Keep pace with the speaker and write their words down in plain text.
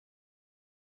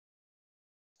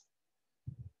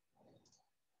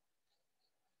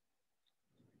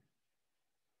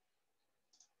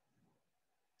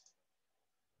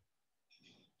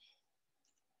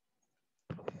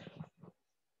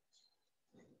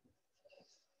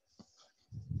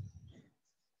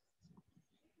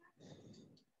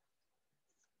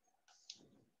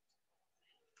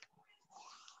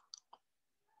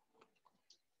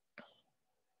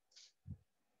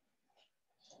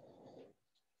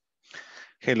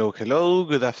Hello, hello,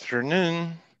 good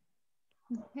afternoon.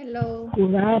 Hello.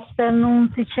 Good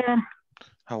afternoon, teacher.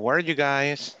 How are you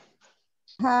guys?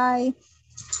 Hi.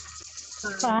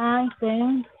 Fine,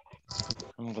 thanks.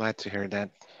 I'm glad to hear that.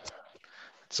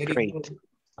 It's Very great. good.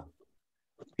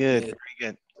 Good, Yes. very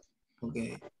good.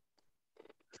 Okay.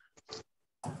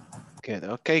 Good.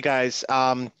 Okay, guys.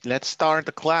 Let's start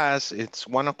the class. It's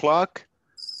 1 o'clock.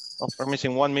 Oh, we're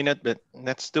missing 1 minute, but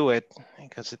let's do it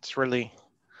because it's really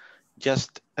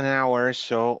just an hour.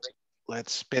 So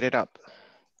let's speed it up.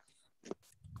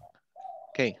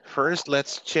 Okay, first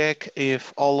let's check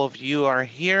if all of you are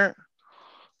here.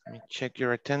 Let me check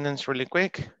your attendance really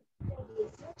quick.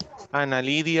 Ana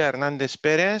Lidia Hernandez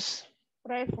Perez.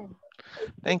 Present.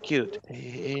 Thank you.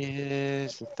 It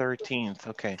is the 13th.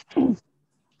 Okay.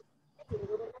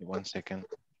 1 second.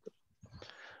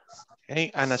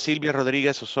 Okay. Ana Silvia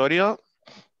Rodríguez Osorio.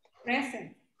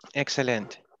 Present.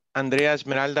 Excelente. Andrea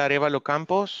Esmeralda Arevalo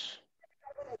Campos.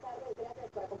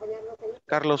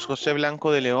 Carlos José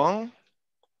Blanco de León.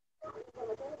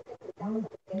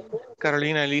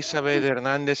 Carolina Elizabeth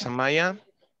Hernández Amaya.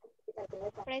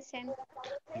 Present.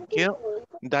 Thank you.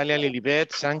 Dalia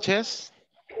Lilibet Sánchez.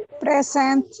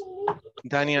 Present.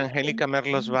 Dani Angélica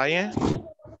Merlos Valle.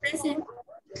 Present.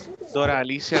 Dora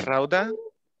Alicia Rauda.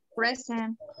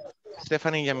 Present.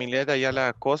 Stephanie Yamilet Ayala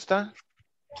Acosta.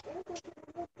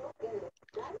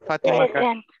 Fátima.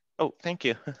 Present. Oh, thank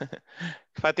you.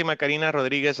 Fátima Karina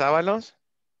Rodríguez Ábalos.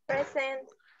 Present.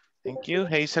 Thank you.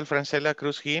 Hazel Francela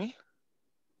Cruz Gil.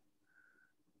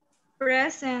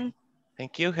 Present.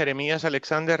 Thank you. Jeremías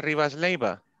Alexander Rivas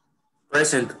Leiva.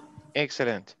 Present.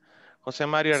 Excellent. José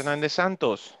Mario Hernández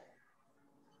Santos.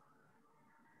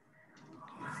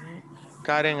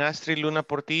 Karen Astrid Luna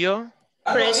Portillo.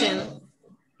 Present.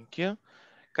 Thank you.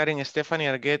 Karen Stephanie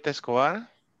Argueta Escobar.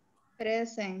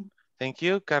 Present. Thank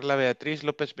you. Carla Beatriz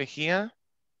López Mejía.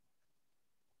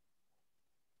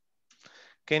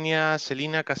 Kenia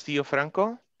Celina Castillo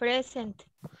Franco. Present.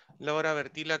 Laura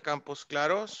Bertila Campos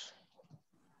Claros.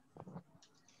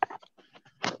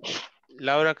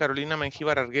 Laura Carolina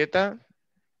Mengíbar Argueta.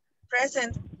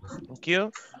 Present. Thank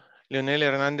you. Leonel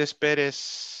Hernández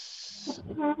Pérez.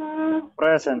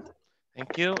 Present.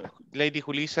 Thank you. Lady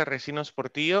Julisa Recinos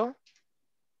Portillo.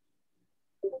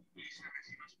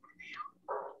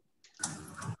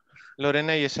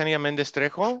 Lorena Yesenia Méndez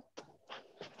Trejo.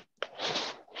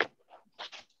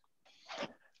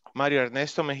 Mario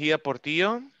Ernesto Mejía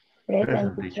Portillo.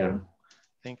 Present, teacher.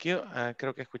 Thank you.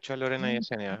 Creo que escuchó a Lorena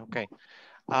Yesenia. Ok.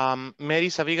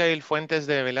 Mary Abigail Fuentes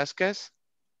de Velázquez.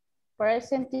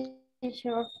 Present,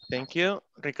 teacher. Thank you.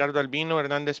 Ricardo Albino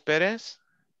Hernández Pérez.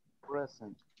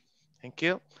 Present. Thank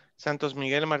you. Santos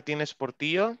Miguel Martínez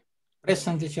Portillo.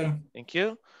 Present, teacher. Thank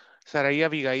you. Saraí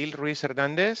Abigail Ruiz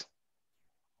Hernández.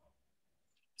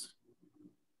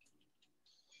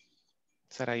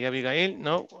 Saraí Abigail,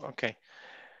 no, ok.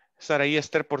 Saraí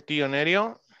Esther Portillo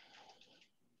Nerio.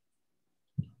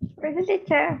 Present,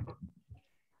 teacher.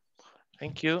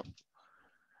 Thank you.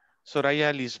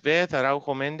 Soraya Lisbeth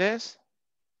Araujo Méndez.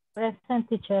 Present,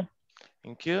 teacher.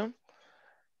 Thank you.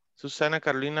 Susana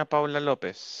Carolina Paula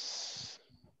López.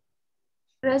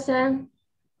 Present.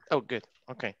 Oh, good.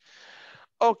 Okay.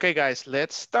 Okay, guys,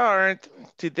 let's start.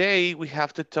 Today we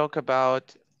have to talk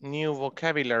about new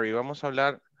vocabulary. Vamos a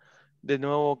hablar de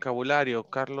nuevo vocabulario.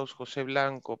 Carlos José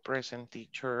Blanco, present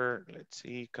teacher. Let's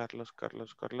see, Carlos.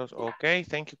 Okay,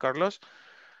 thank you, Carlos.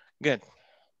 Good.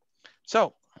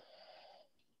 So,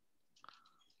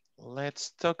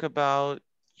 let's talk about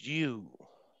you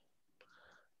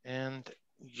and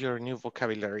your new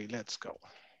vocabulary. Let's go.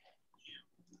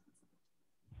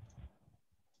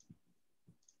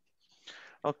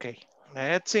 Okay,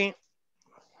 let's see.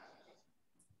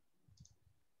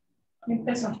 In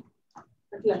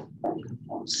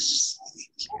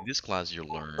this class,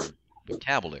 you'll learn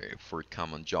vocabulary for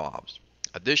common jobs.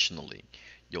 Additionally,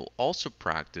 you'll also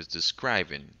practice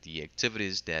describing the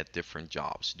activities that different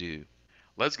jobs do.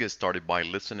 Let's get started by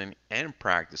listening and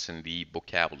practicing the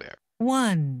vocabulary.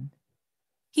 1.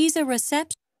 He's a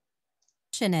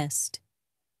receptionist.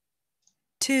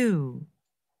 2.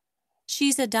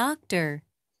 She's a doctor.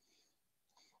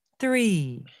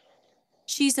 3.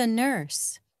 She's a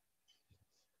nurse.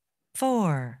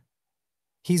 4.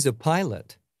 He's a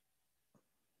pilot.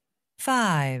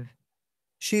 5.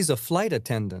 She's a flight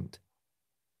attendant.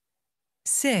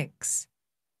 6.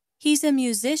 He's a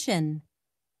musician.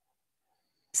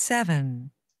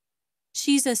 7.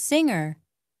 She's a singer.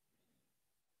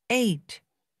 8.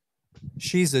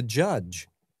 She's a judge.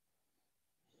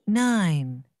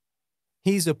 9.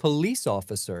 He's a police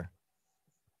officer.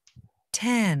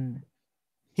 10.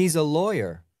 He's a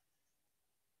lawyer.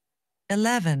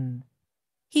 11.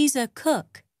 He's a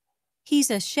cook.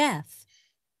 He's a chef.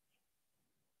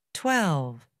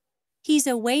 12. He's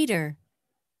a waiter.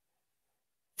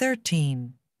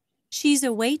 13. She's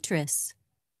a waitress.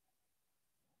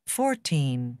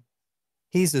 14.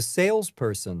 He's a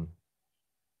salesperson.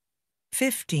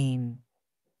 15.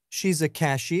 She's a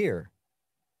cashier.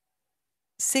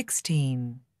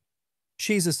 16.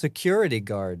 She's a security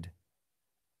guard.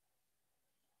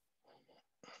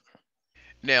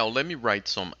 Now let me write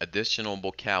some additional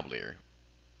vocabulary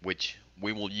which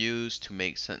we will use to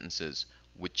make sentences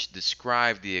which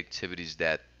describe the activities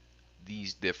that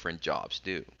these different jobs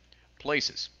do.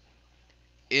 Places: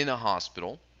 in a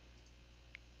hospital,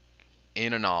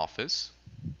 in an office,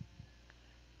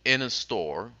 in a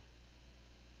store,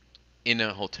 in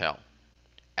a hotel.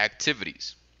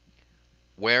 Activities: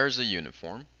 wears a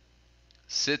uniform,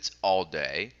 sits all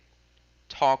day,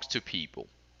 talks to people,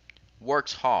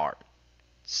 works hard,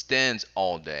 stands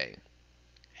all day,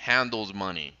 handles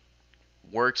money,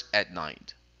 works at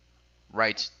night,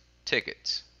 writes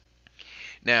tickets.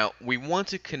 Now, we want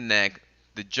to connect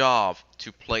the job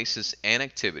to places and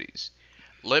activities.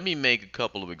 Let me make a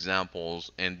couple of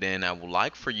examples and then I would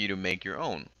like for you to make your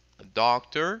own. A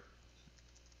doctor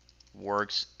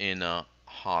works in a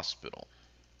hospital.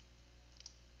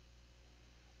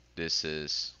 This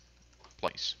is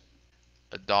place.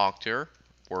 A doctor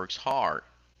works hard.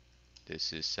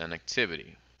 This is an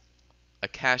activity. A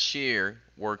cashier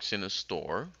works in a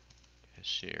store.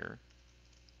 Cashier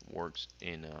works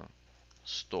in a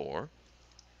store.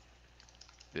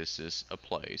 This is a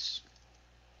place.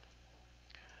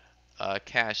 A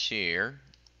cashier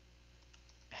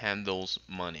handles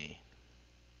money.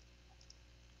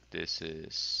 This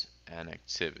is an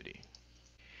activity.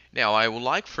 Now, I would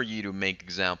like for you to make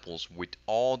examples with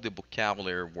all the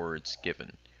vocabulary words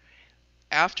given.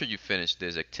 After you finish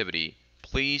this activity,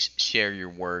 please share your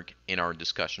work in our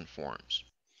discussion forums.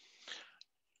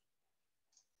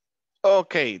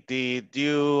 Okay, did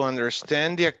you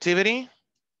understand the activity?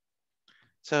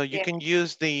 So you can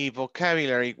use the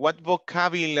vocabulary. What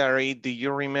vocabulary do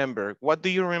you remember? What do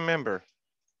you remember?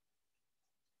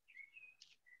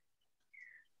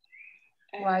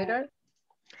 Waiter.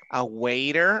 A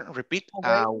waiter. Repeat.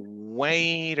 A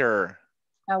waiter.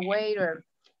 A waiter.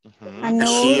 Mhm. A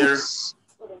nurse.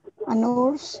 A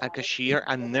nurse. A cashier.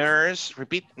 A nurse.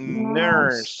 Repeat.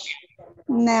 Nurse.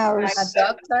 Nurse. A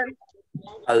doctor.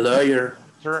 A lawyer.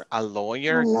 A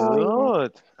lawyer. A lawyer.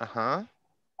 Good. Uh-huh.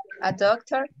 A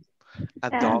doctor. A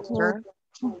doctor.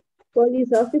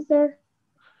 Police officer.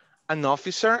 An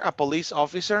officer. A police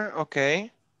officer.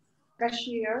 Okay.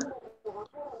 Cashier.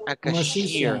 A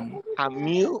cashier. Musician. A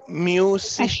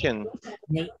musician.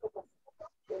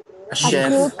 A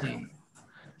chef. cook.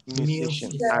 Musician.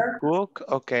 Music. A cook.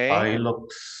 Okay.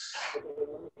 Pilot.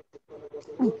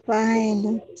 A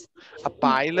pilot. A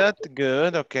pilot.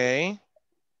 Good. Okay.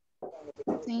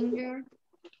 Singer.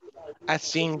 A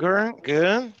singer.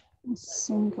 Good. A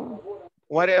singer.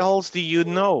 What else do you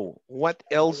know? What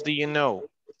else do you know?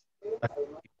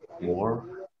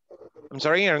 Work. I'm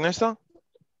sorry, Ernesto?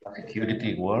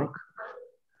 Security work.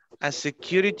 A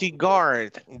security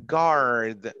guard.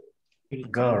 Guard.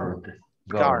 Guard.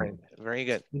 Guard. Very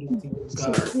good.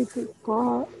 Security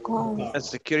guard. A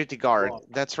security guard.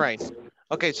 That's right.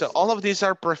 Okay, so all of these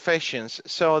are professions.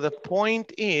 So the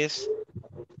point is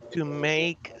to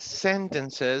make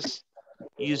sentences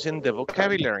using the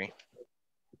vocabulary.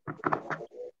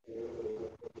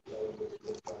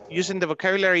 Using the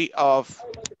vocabulary of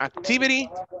activity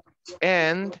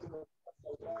and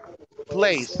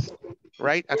place,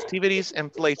 right? Activities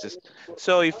and places.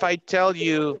 So if I tell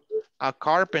you a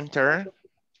carpenter,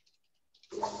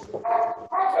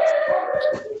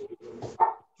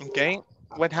 okay,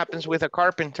 what happens with a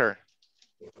carpenter?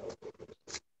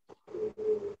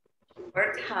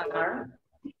 Work hard.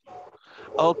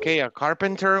 Okay, a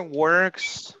carpenter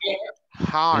works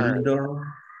hard. Builder.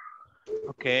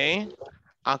 Okay,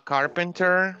 a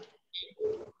carpenter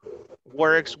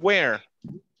works where?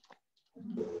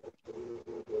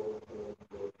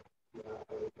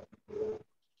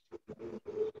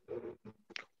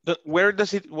 Where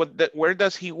does where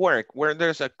does he work? Where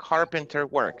does a carpenter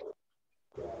work?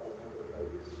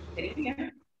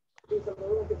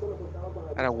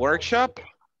 At a workshop?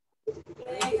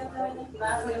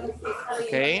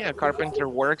 Okay, a carpenter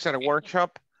works at a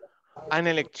workshop. An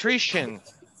electrician.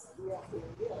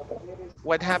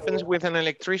 What happens with an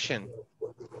electrician?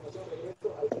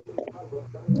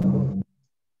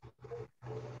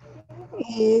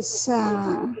 Is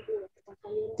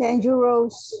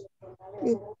dangerous.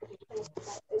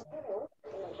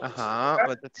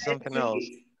 But that's something else.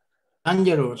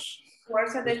 Dangerous.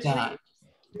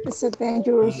 It's a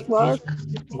dangerous work.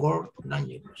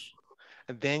 Dangerous.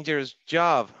 A dangerous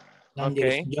job.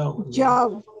 Okay.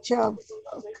 Job.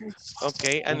 Okay.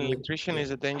 Okay. An electrician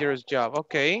is a dangerous job.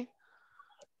 Okay.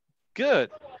 Good.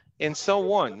 And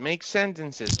so on. Make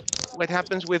sentences. What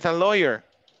happens with a lawyer?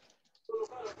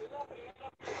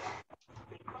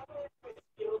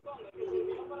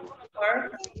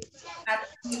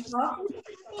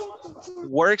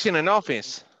 Works in an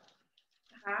office.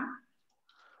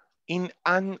 In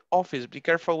an office. Be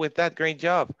careful with that. Great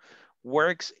job.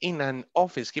 Works in an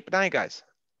office. Keep an eye, guys.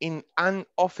 In an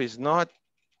office, not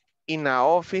in an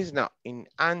office. No, in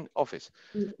an office.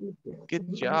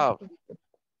 Good job.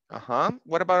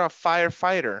 What about a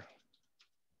firefighter?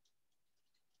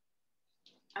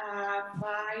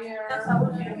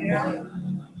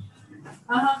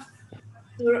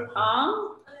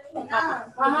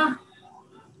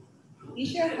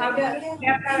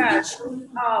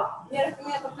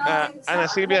 Ana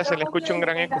Silvia, se le escucha un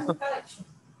gran eco.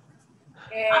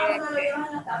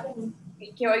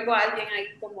 Que oigo a alguien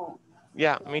ahí como...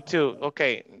 Yeah, me too.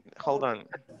 Okay, hold on.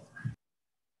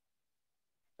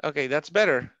 Okay, that's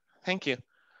better. Thank you.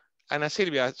 Ana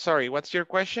Silvia, sorry, what's your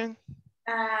question?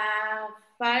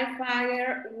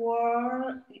 Firefighter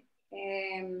work,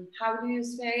 how do you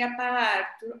say apagar,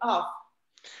 turn off?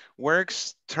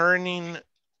 Works turning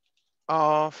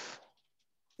off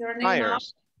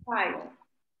fires. Fire.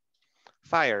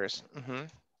 Fires.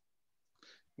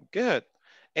 Good.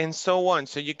 And so on.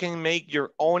 So you can make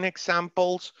your own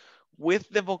examples with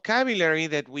the vocabulary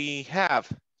that we have.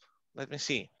 Let me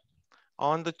see.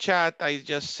 On the chat, I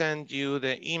just sent you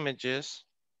the images.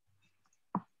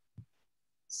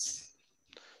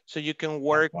 So you can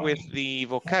work with the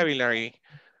vocabulary.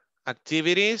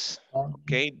 Activities,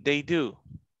 okay, they do.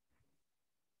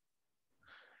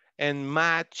 And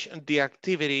match the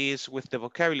activities with the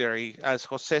vocabulary. As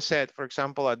Jose said, for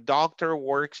example, a doctor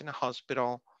works in a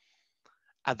hospital.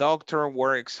 A doctor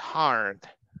works hard.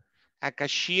 A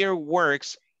cashier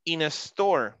works in a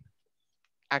store.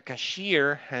 A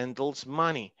cashier handles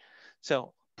money.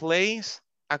 So place,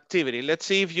 activity. Let's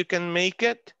see if you can make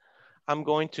it. I'm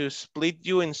going to split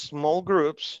you in small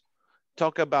groups,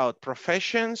 talk about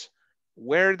professions,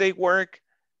 where they work,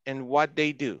 and what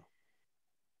they do.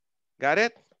 Got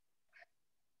it?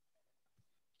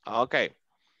 Okay.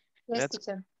 Yes,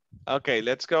 teacher. Okay,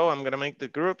 let's go. I'm gonna make the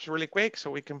groups really quick so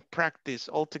we can practice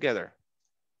all together.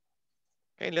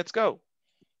 Okay, let's go.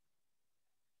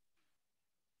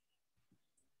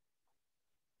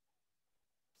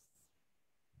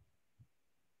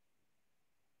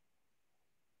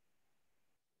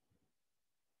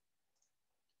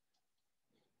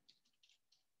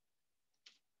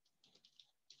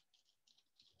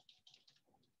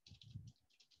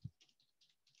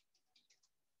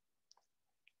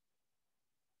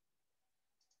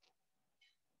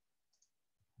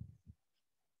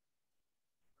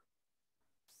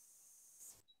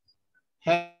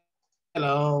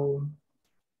 Hello.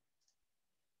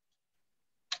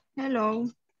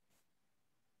 Hello.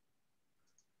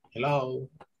 Hello.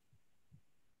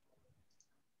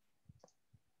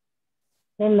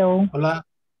 Hello. Hola.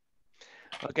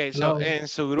 Ok, so en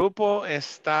su grupo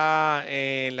está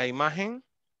la imagen,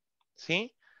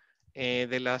 ¿sí?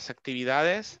 De las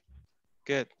actividades.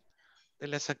 Good. De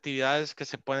las actividades que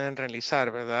se pueden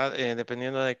realizar, ¿verdad?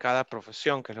 Dependiendo de cada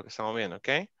profesión, que es lo que estamos viendo, ¿ok?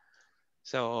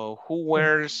 So, who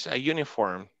wears a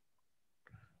uniform?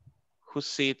 Who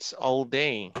sits all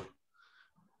day?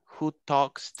 Who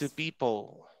talks to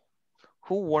people?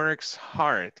 Who works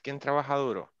hard? ¿Quién trabaja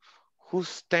duro? Who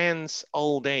stands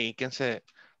all day? ¿Quién se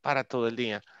para todo el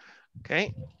día?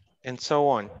 ¿Ok? And so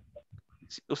on.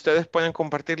 Ustedes pueden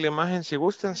compartir la imagen si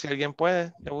gustan, si alguien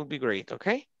puede, that would be great,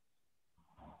 ¿ok?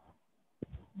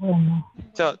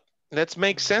 So, let's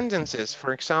make sentences.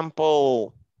 For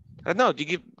example, I don't know,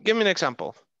 give me an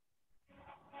example.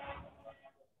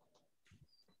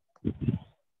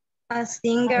 A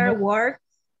singer works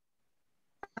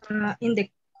in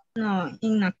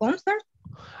a concert.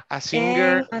 A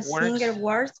singer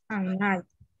works at night.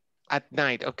 At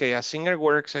night, okay, a singer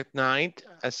works at night.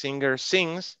 A singer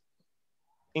sings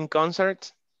in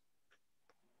concerts.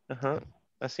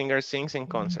 A singer sings in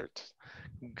concerts.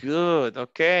 Good,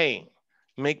 okay.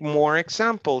 Make more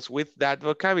examples with that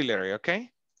vocabulary,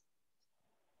 okay?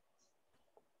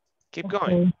 Keep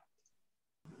going.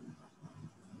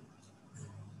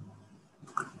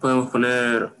 Podemos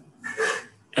poner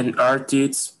an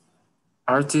artist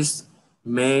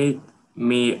made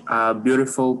me a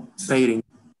beautiful painting.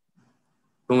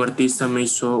 Un artista me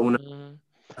hizo una...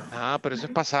 Ah, pero eso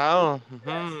es pasado.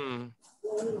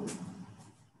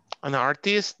 An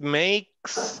artist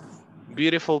makes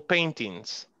Beautiful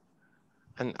paintings.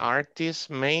 An artist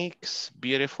makes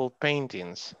beautiful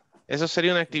paintings. ¿Eso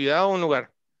sería una actividad o un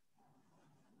lugar?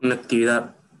 Una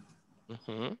actividad.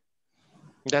 Ujú.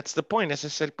 That's the point, ese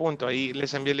es el punto. Ahí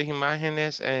les envié las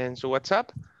imágenes en su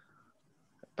WhatsApp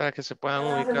para que se puedan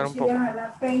ubicar un poco.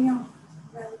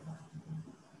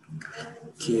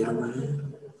 Quiero ver.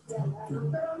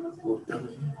 Otra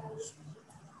vez.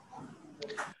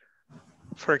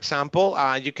 For example,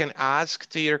 you can ask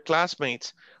to your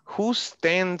classmates, who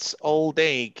stands all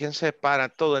day? ¿Quién se para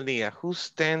todo el día? Who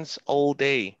stands all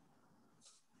day?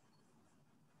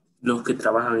 Los que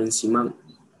trabajan encima.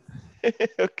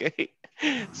 Ok.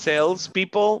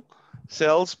 Salespeople,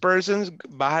 salespersons,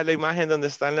 baja la imagen donde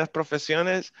están las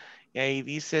profesiones y ahí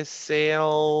dice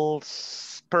salesperson.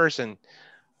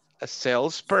 A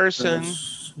salesperson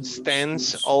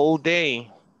stands all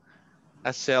day.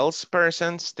 A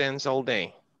salesperson stands all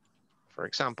day, for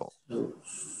example.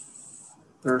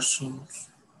 Persons.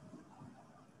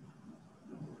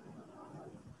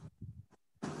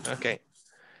 Okay.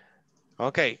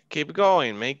 Okay, keep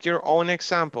going. Make your own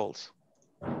examples.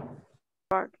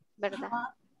 ¿verdad?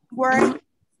 Work.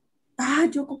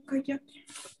 Yo creo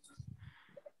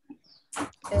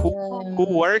Who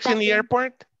works in the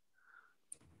airport?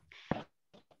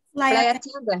 flight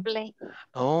Play.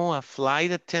 Oh, a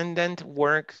flight attendant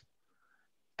works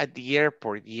at the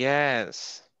airport.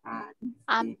 Yes.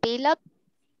 And pilot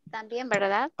también,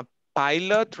 ¿verdad? A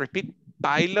pilot, repeat,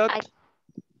 pilot.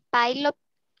 Pilot.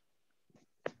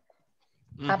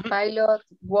 A pilot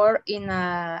work in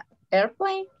a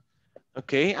airplane.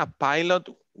 Okay, a pilot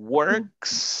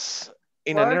works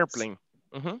in an airplane.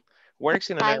 Works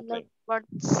in an airplane.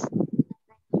 Works.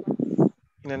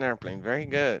 In an airplane, very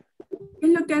good. ¿Qué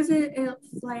es lo que hace el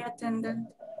flight attendant?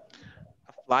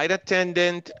 A flight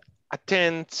attendant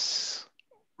attends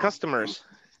customers.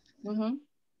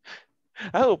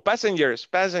 Oh, passengers.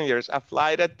 A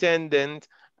flight attendant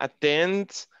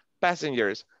attends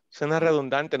passengers. Suena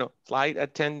redundante, ¿no? Flight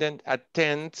attendant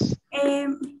attends.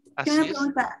 Tengo Así una es.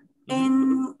 pregunta.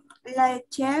 En la de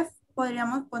chef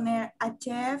podríamos poner a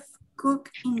chef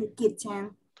cook in the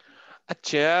kitchen. A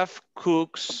chef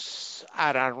cooks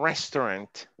at a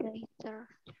restaurant.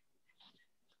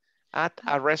 At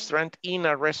a restaurant, in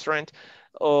a restaurant.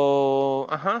 O,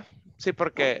 ajá, sí,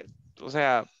 porque, o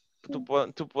sea, tú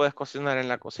puedes cocinar en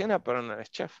la cocina, pero no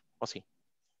eres chef, ¿o sí?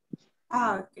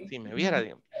 Ok. Si me viera,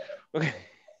 digamos. Okay.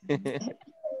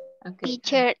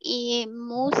 Teacher y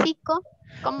músico.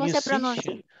 ¿Cómo se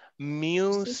pronuncia?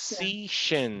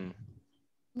 Musician.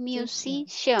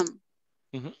 Musician.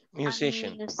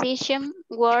 Musician. A musician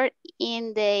work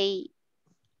in the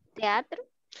theater.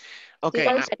 Okay.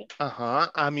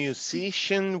 A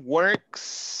musician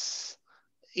works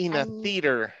in a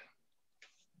theater.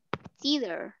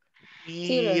 Theater.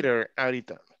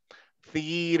 Ahorita.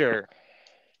 Theater.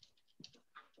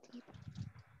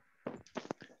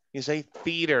 You say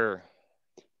theater.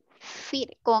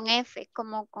 Con F,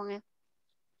 como con F.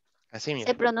 Así mismo.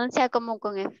 Se pronuncia como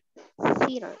con F.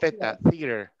 Theater. Theta,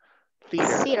 theater.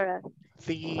 Theater.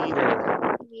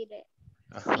 Theater.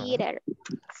 Theater.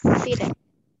 Theater.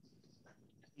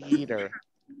 Theater.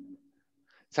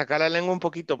 Sacar la lengua un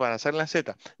poquito para hacer la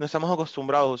Z. No estamos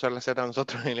acostumbrados a usar la Z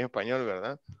nosotros en el español,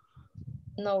 ¿verdad?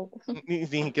 No. Ni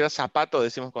siquiera zapato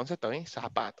decimos con Z, ¿ven?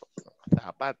 Zapato.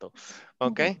 Zapato.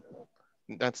 Ok.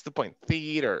 That's the point.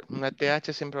 Theater. Una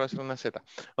TH siempre va a ser una Z.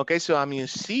 Okay, so a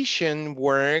musician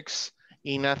works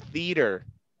in a theater.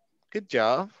 Good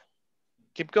job.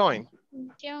 Keep going.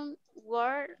 Musician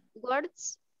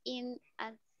works in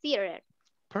a theater.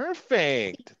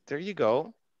 Perfect. There you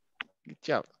go. Good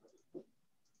job.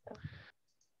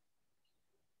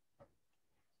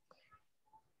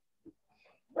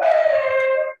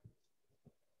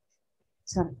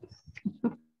 Sorry.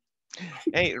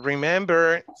 Hey,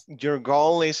 remember your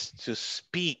goal is to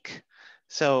speak.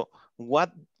 So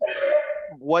what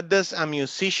does a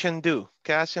musician do?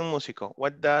 ¿Qué hace un músico?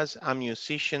 What does a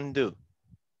musician do?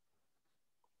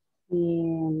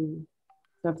 Un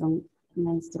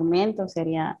instrumento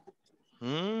sería.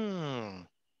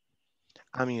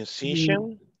 A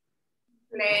musician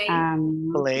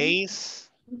plays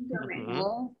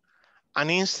an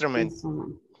instrument.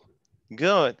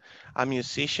 Good. A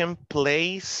musician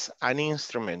plays an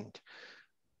instrument.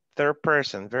 Third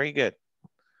person. Very good.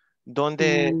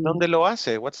 ¿Dónde lo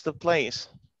hace? What's the place?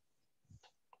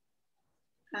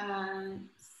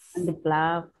 The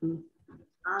plaza.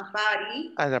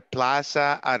 Party. At a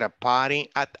plaza, at a party,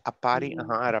 at a party.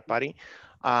 At a party.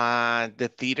 The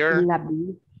theater.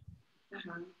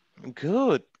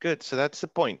 Good, good. So that's the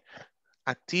point.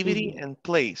 Activity and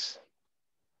place.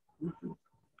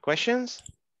 Questions?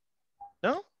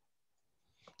 No?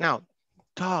 Now,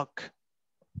 talk.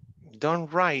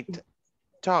 Don't write.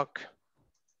 Talk.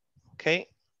 Okay,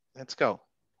 let's go.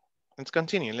 Let's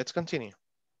continue. Let's continue.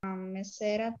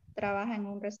 Mesera trabaja en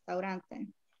un restaurante.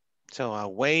 So a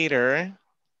waiter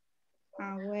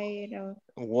A waiter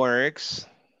works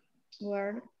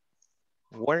work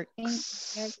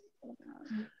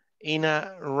in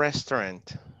a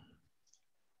restaurant.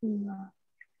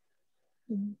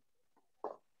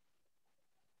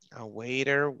 A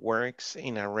waiter works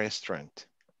in a restaurant.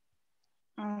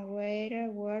 A waiter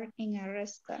work in a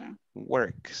restaurant.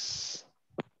 Works.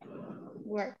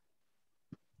 Work.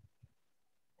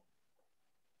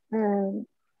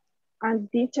 A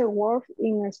teacher works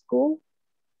in a school.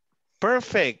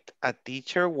 Perfect. A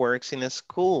teacher works in a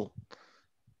school.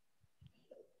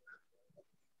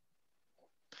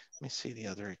 Let me see the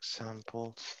other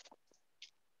examples.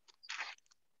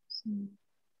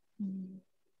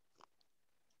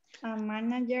 A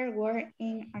manager work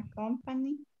in a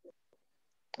company.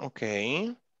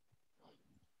 Okay.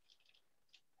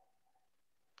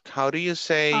 How do you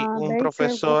say un They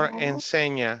profesor serve-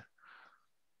 enseña?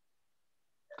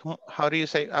 How do you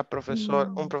say a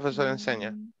profesor, un profesor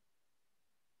enseña?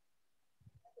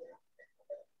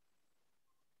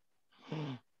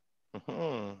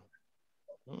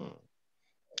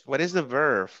 What is the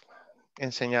verb?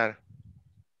 Enseñar.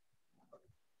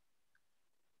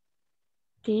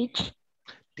 Teach.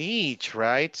 Teach,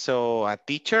 right? So a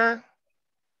teacher.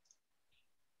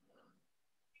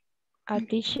 A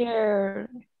teacher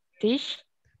teach.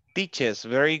 Teaches,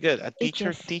 very good. A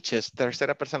teacher Teaches. teaches.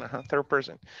 Tercera persona, third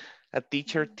person. A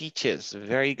teacher teaches,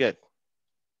 very good.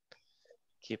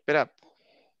 Keep it up.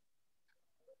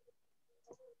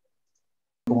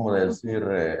 Como decir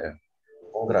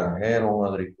un granjero, un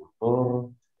agricultor,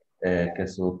 que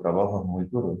su trabajo es muy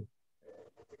duro.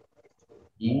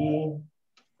 Y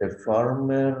the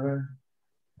farmer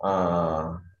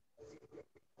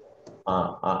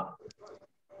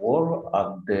work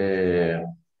at the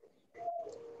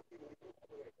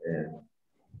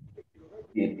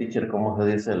y teacher, ¿cómo se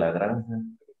dice la granja?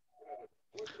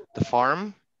 The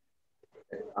farm.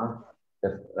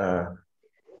 The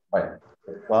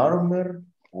farmer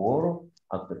work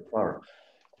at the farm.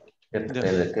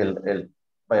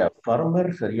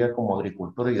 Farmer sería como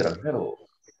agricultor y granjero.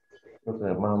 Creo que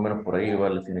más o menos por ahí va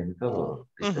el significado.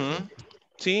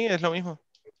 Sí, es lo mismo.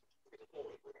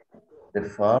 The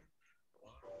farm.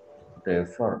 Ese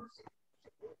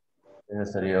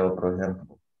sería otro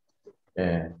ejemplo.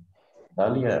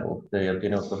 Dalia, usted ya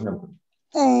tiene otro ejemplo.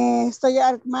 Estoy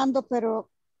armando, pero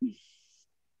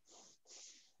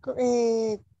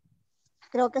creo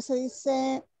que se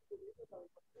dice,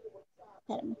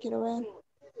 me quiero ver.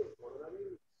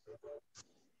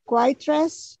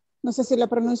 Waitress, no sé si lo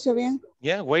pronuncio bien.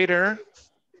 Yeah, waiter.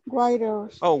 Waiter.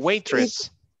 Oh, waitress.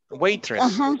 Waitress.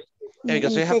 Ajá. Yeah,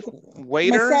 because you have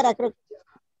waiter. Mesera, creo.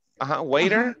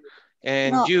 Waiter.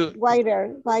 And no, you.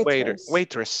 waitress.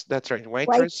 Waitress, that's right.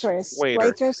 Waitress. Waiter.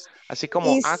 Waitress. Así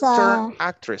como actor,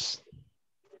 actress.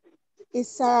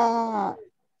 Is a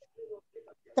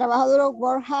trabajador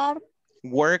work hard.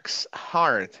 Works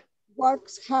hard.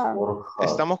 Works hard.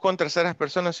 Estamos con terceras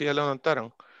personas, si ya lo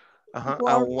notaron.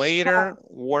 A waiter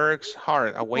works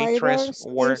hard. A waitress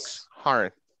works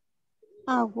hard.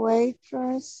 A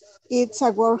waitress, it's a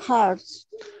work hard.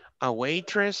 A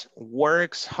waitress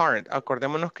works hard.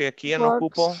 Acordémonos que aquí ya no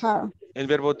ocupo el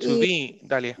verbo to be,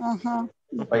 Dalia.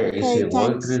 Vaya, y si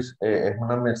waitress es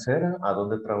una mesera, ¿a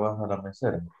dónde trabaja la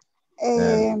mesera?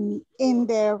 In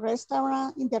the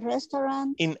restaurant. In the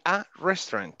restaurant. In a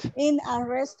restaurant. In a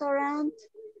restaurant.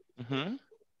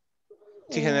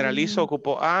 Si generalizo,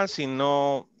 ocupo a. Si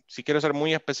no, si quiero ser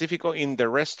muy específico, in the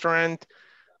restaurant,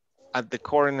 at the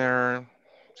corner.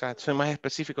 O sea, soy más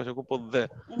específico, se ocupo the.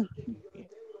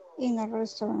 In a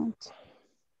restaurant.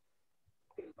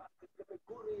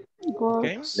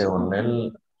 Okay.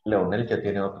 Leonel que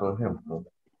tiene otro ejemplo.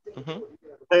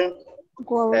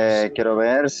 Quiero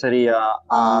ver, sería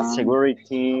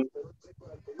security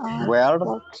guard.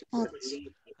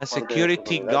 A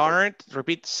security guard.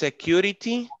 Repeat,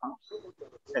 security.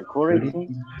 Security.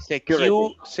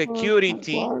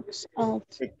 Security.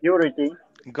 Security.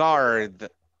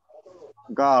 Guard.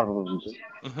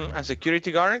 A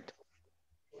security guard.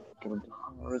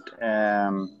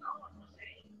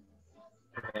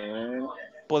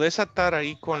 Podés atar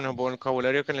ahí con el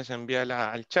vocabulario que les envié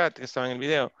al chat que estaba en el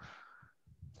video.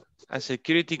 A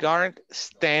security guard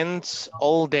stands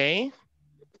all day.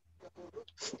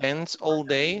 Stands all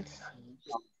day.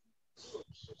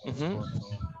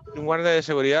 Un guardia de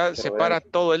seguridad se para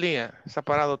todo el día. Está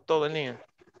parado todo el día.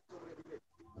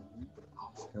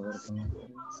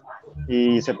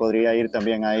 Y se podría ir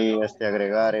también ahí,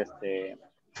 agregar, es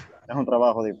un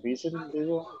trabajo difícil,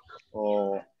 digo,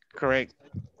 o Correct.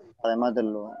 además de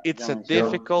lo It's ya a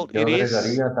mencionado. difficult, Yo it is.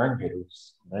 agregaría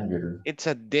dangerous. Dangerous. It's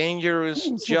a dangerous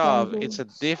It's a job. dangerous. It's a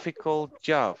difficult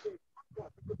job.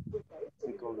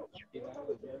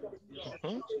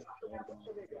 Ujú.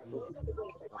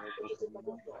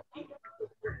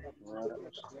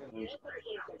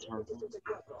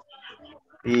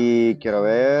 Y quiero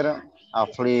ver,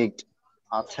 afflict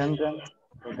attendant,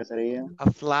 creo que sería.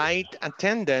 A flight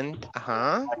attendant.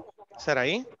 Ajá. ¿Será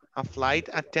ahí? A flight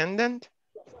attendant.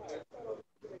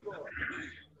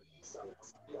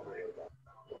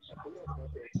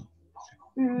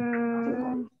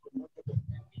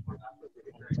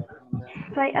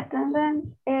 Flight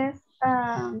attendant es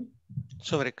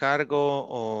Sobrecargo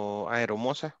o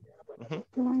aeromoza. Ujú.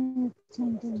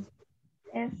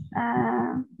 es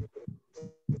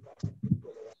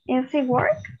is it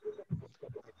work?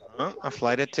 A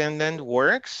flight attendant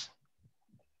works.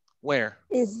 Where?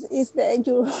 It's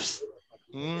dangerous.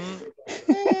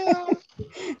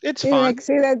 It's In fun.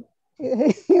 accident.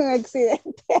 In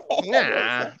accident.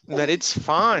 Nah, but it's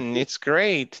fun. It's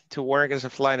great to work as a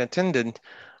flight attendant.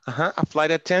 Ajá, a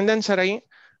flight attendant, ¿será ahí?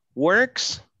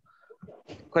 Works.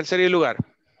 ¿Cuál sería el lugar?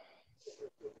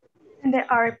 In the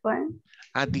airport.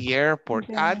 At the airport.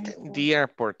 At the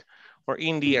airport. Or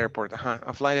in the airport. Ajá.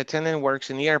 A flight attendant works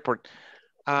in the airport.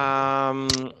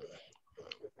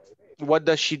 What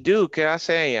does she do? ¿Qué hace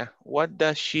ella? What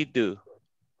does she do?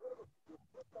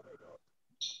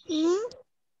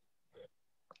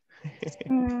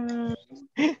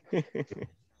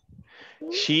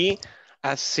 She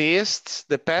assists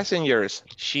the passengers.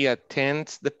 She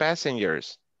attends the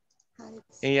passengers.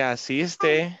 Ella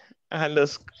asiste a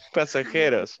los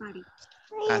pasajeros.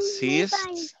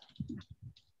 Assists.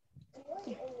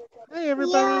 Hey,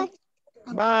 everybody.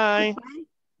 Bye.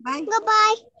 Bye.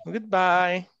 Goodbye.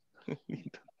 Goodbye.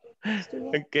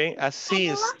 Okay,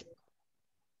 assist.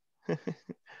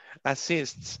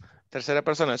 Assists. Tercera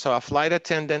persona. So a flight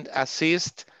attendant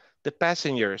assists the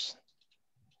passengers.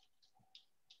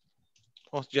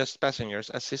 Or just passengers,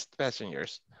 assist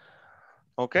passengers.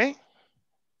 Okay?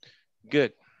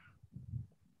 Good.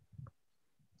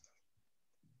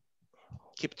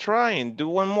 Keep trying. Do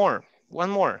one more. One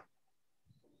more.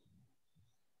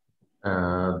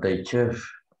 The chef.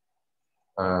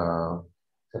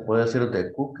 ¿Se puede decir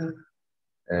the cooker?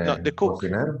 No, the cook.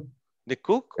 Cocinero. The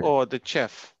cook or the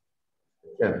chef?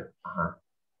 Chef. Ajá.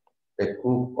 The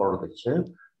cook or the chef.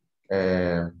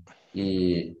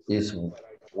 Y is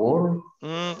work.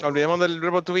 Olvidemos del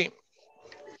verbo to be.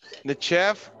 The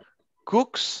chef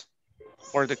cooks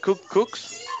or the cook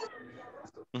cooks.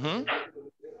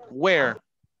 Where?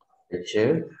 The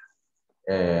chef.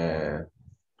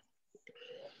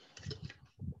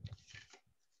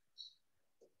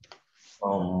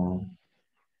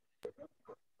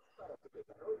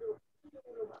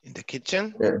 In the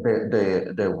kitchen.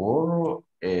 The word.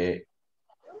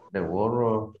 The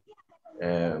word.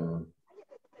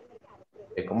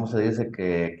 ¿Cómo se dice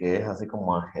que es así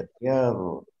como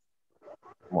ajetreado,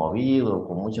 movido,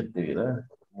 con mucha actividad?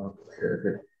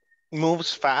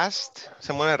 Moves fast.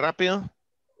 Se mueve rápido.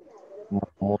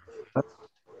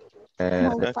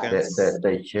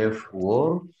 The chef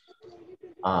works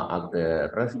at the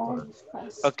restaurant.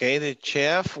 Okay, the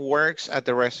chef works at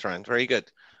the restaurant. Very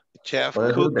good. The chef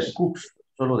Puede ser cooks. the cooks,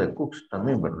 solo the cooks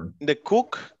también, ¿verdad? The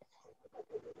cook.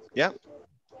 Yeah.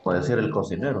 Puede ser el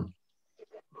cocinero.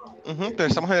 Pero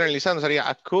estamos generalizando. Sería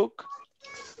a cook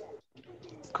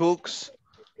cooks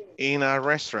in a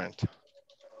restaurant.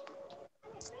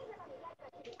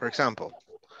 For example,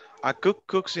 a cook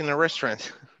cooks in a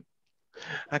restaurant.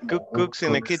 A cook cooks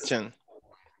in a kitchen.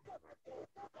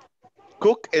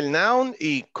 Cook el noun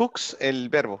y cooks el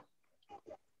verbo.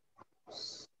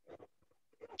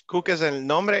 Cook es el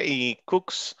nombre y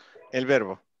cooks el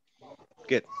verbo.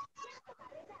 Good.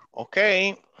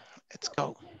 Okay, let's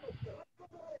go.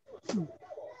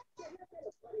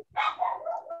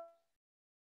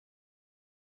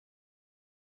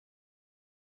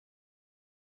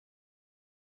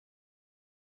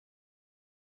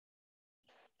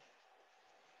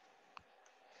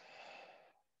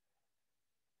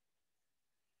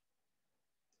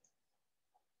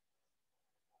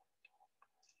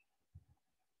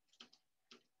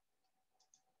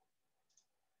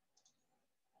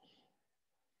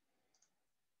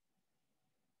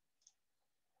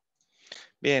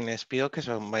 Bien, les pido que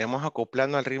vayamos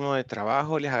acoplando al ritmo de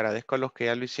trabajo. Les agradezco a los que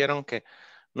ya lo hicieron, que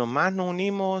nomás nos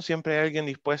unimos. Siempre hay alguien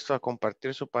dispuesto a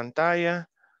compartir su pantalla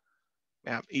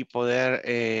y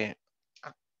poder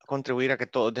contribuir a que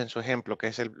todos den su ejemplo, que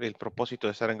es el propósito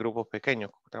de estar en grupos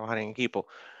pequeños, trabajar en equipo.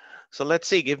 So let's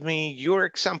see, give me your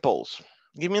examples.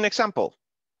 Give me an example.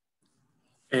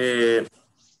 A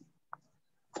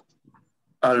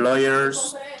lawyer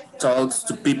talks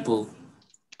to people.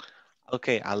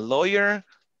 Okay, a lawyer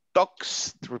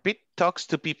talks, repeat, talks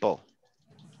to people.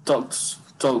 Talks.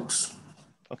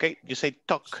 Okay, you say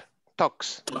talks.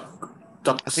 Talks.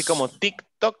 Así como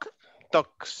TikTok,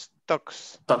 talks.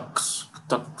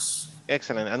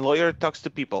 Excellent. And lawyer talks to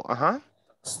people. A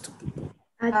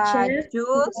chef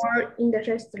works in the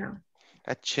restaurant.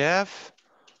 A chef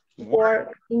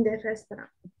Work in the restaurant.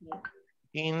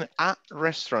 in a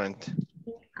restaurant.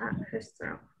 A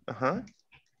restaurant.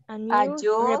 A news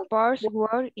reports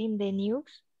work in the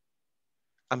news.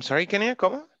 I'm sorry, Kenia,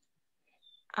 ¿cómo?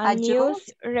 A news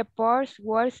reports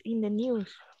works in the news.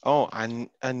 Oh,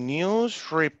 a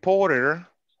news reporter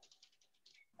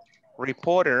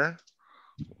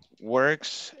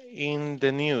works in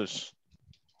the news.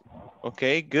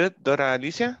 Okay, good. Dora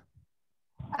Alicia?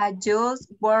 A judge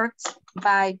works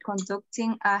by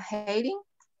conducting a hearing.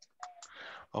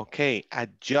 Okay, a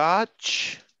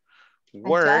judge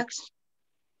works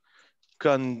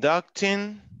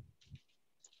conducting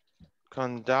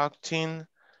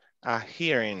a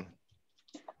hearing.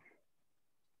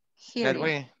 That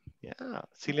way, yeah,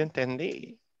 sí le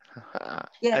entendí.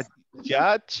 Yes.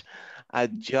 A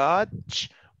judge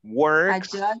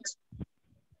works.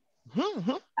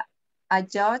 A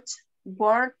judge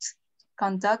works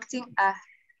conducting a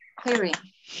hearing.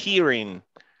 Hearing.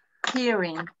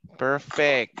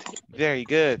 Perfect. Very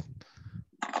good.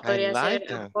 I like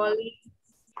that. Police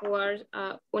wears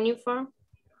a uniform.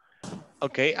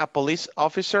 Okay, a police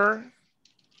officer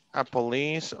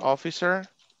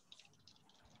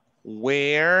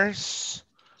wears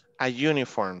a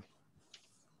uniform.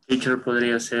 Teacher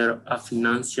podría ser a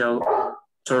financial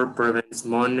prevents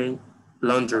money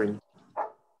laundering.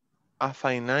 A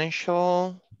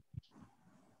financial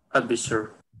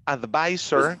advisor.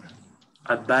 Advisor,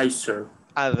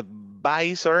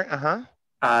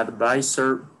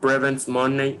 Advisor prevents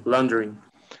money laundering.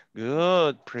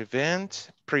 Good. Prevents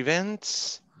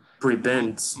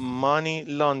money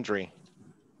laundering.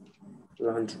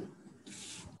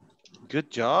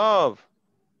 Good job.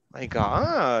 My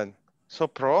God. So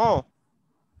pro.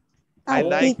 I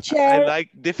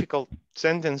like difficult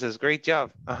sentences. Great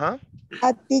job. A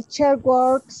teacher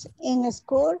works in a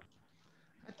school.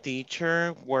 A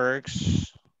teacher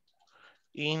works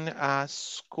in a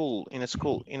school.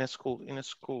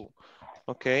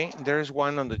 Okay, there's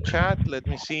one on the chat. Let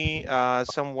me see.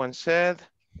 Someone said,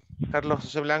 Carlos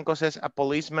Jose Blanco says, a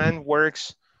policeman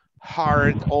works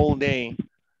hard all day.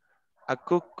 A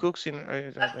cooks in...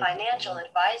 A financial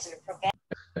advisor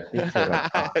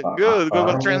Good,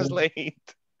 Google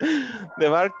Translate. The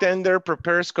bartender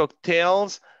prepares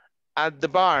cocktails at the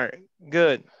bar.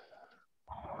 Good.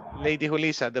 Lady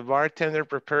Julissa, the bartender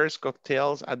prepares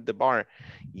cocktails at the bar.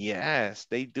 Yes,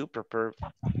 they do prepare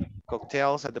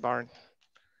cocktails at the bar.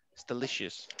 It's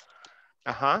delicious.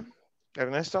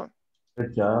 Ernesto?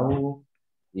 Job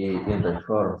in the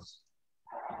shores.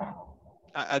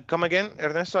 Come again,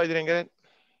 Ernesto, I didn't get it.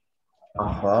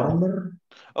 A farmer.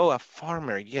 Oh, a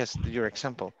farmer. Yes, your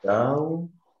example. Job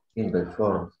in the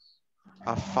shores.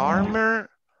 A farmer.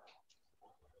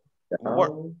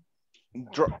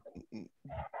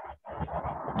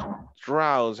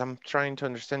 Drowse. I'm trying to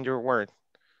understand your word.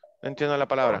 No entiendo la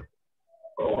palabra.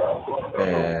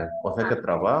 O sea que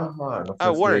trabaja. No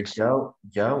sé si works.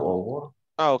 Job o work.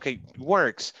 Okay.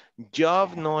 Works.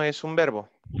 Job no es un verbo.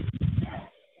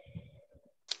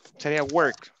 Sería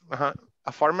work.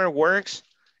 A farmer works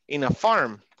in a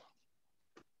farm.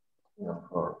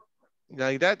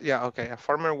 Like that? Yeah, okay. A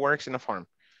farmer works in a farm.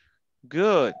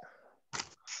 Good.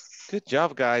 Good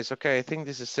job, guys. Okay, I think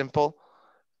this is simple.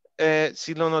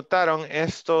 Si lo notaron,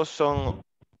 estos son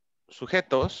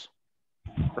sujetos,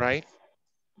 right?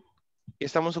 Y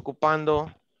estamos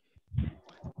ocupando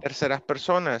terceras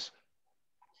personas.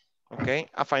 Okay.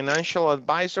 A financial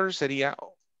advisor sería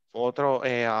otro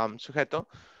sujeto.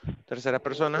 Tercera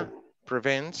persona.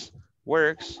 Prevents,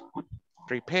 works,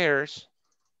 prepares,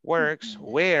 works,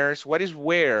 wears. What is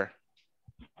wear?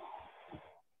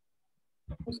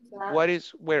 What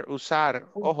is wear? Usar.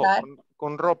 Ojo,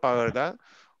 con ropa, ¿verdad?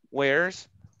 Wears.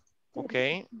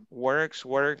 Okay. Works,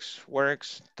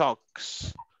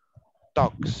 talks.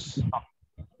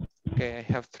 Okay, I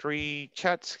have 3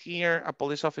 chats here. A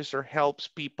police officer helps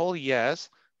people. Yes,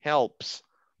 helps.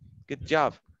 Good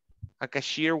job. A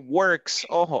cashier works.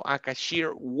 Ojo, a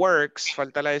cashier works.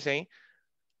 Falta la S ahí.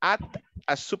 At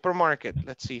a supermarket.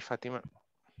 Let's see, Fatima.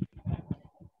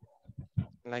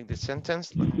 like the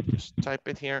sentence. Let me just type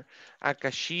it here. A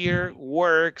cashier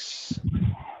works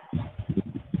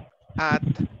at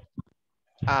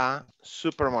a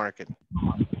supermarket.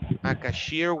 A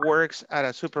cashier works at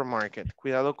a supermarket.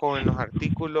 Cuidado con los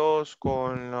artículos,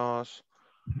 con los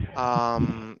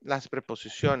las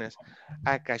preposiciones.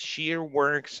 A cashier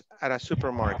works at a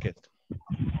supermarket.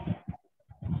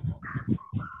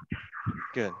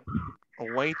 Good. A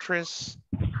waitress.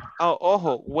 Oh,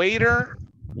 ojo, waiter,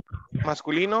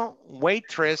 masculino,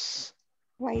 waitress,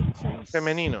 Waitress.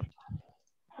 femenino.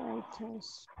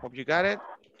 Waitress. Hope you got it.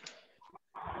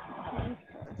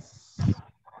 Waitress.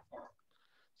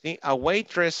 See, a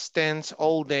waitress stands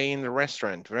all day in the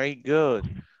restaurant. Very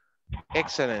good.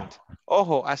 Excellent.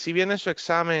 Ojo, así viene su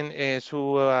examen,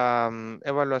 su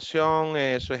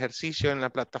evaluación, su ejercicio en la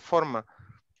plataforma.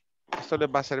 Esto les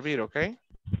va a servir, ¿ok?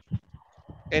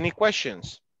 Any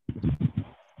questions?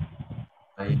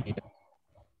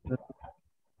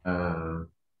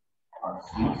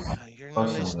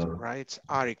 Journalist writes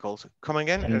articles. Come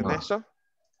again, Ernesto?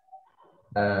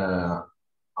 A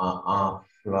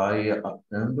flight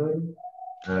attendant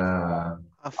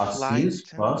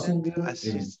assists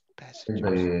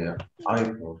passengers in the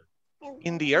airport.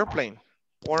 In the airplane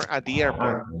or at the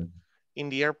airport. In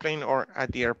the airplane or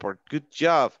at the airport. Good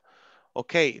job.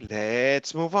 Okay,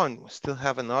 let's move on. We still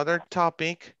have another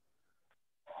topic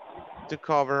to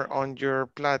cover on your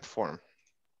platform.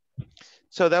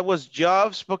 So that was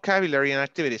jobs, vocabulary, and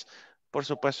activities. Por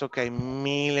supuesto que hay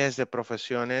miles de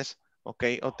profesiones,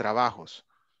 ok, o trabajos,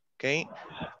 ok.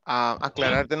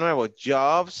 Aclarar de nuevo,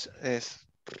 jobs es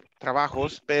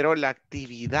trabajos, pero la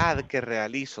actividad que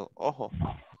realizo, ojo,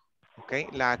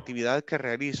 ok, la actividad que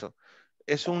realizo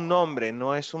es un nombre,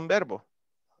 no es un verbo,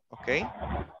 ok.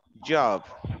 Job.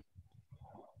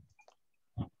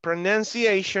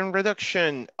 Pronunciation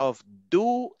reduction of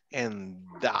do and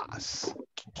does.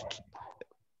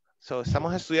 So,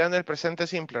 estamos estudiando el presente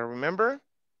simple, remember?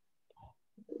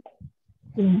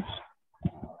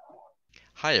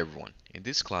 Hi everyone, in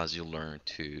this class you'll learn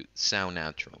to sound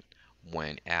natural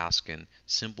when asking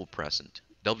simple present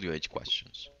WH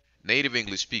questions. Native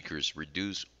English speakers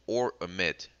reduce or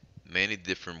omit many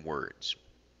different words.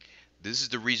 This is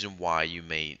the reason why you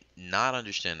may not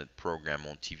understand the program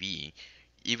on TV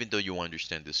even though you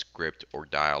understand the script or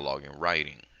dialogue in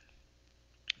writing.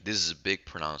 This is a big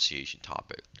pronunciation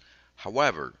topic.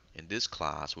 However, in this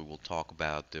class we will talk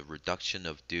about the reduction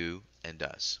of do and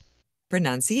does.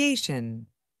 Pronunciation.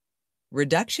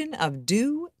 Reduction of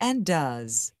do and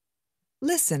does.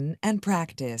 Listen and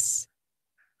practice.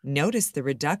 Notice the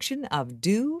reduction of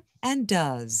do and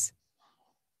does.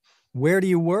 Where do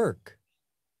you work?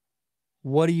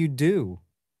 What do you do?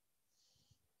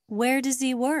 Where does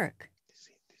he work?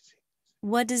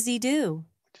 What does he do?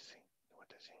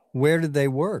 Where do they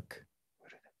work?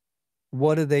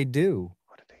 What do they do?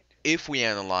 If we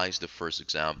analyze the first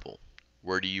example,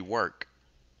 where do you work?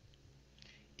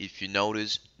 If you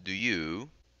notice, do you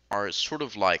are sort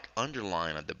of like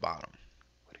underlined at the bottom.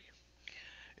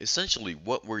 Essentially,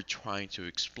 what we're trying to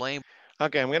explain.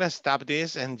 Okay, I'm going to stop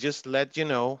this and just let you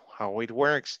know how it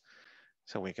works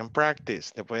so we can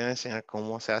practice. Te voy a enseñar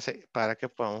cómo se hace para que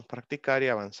podamos practicar y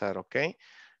avanzar, ¿ok?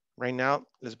 Right now,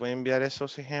 les voy a enviar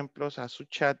esos ejemplos a su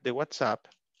chat de WhatsApp.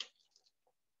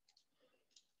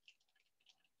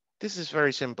 This is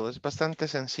very simple. Es bastante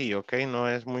sencillo, ¿ok? No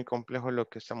es muy complejo lo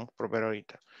que estamos por ver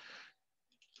ahorita.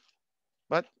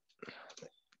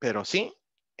 Pero sí,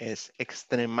 es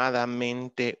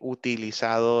extremadamente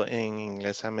utilizado en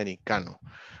inglés americano.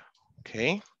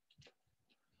 ¿Ok?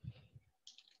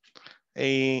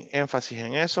 Y énfasis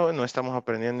en eso, no estamos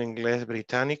aprendiendo inglés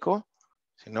británico,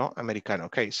 sino americano.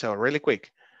 Ok, so really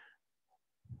quick.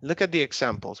 Look at the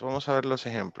examples. Vamos a ver los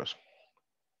ejemplos.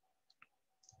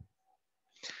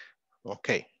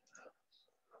 Ok.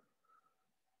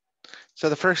 So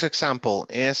the first example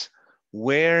is,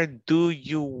 where do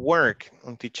you work?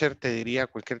 Un teacher te diría,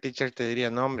 cualquier teacher te diría,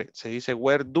 no hombre, se dice,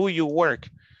 where do you work?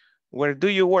 Where do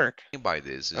you work? By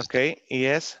this is ok, y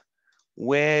es,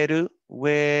 where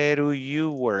do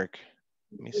you work?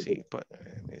 Let me see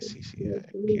si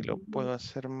aquí lo puedo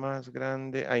hacer más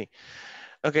grande. Ahí.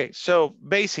 Ok, so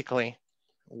basically,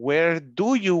 where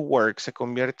do you work se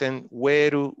convierte en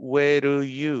where do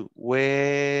you work?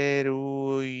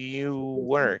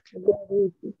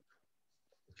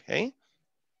 Ok.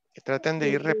 Y traten de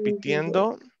ir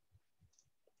repitiendo.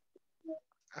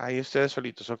 Ahí ustedes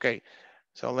solitos. Ok.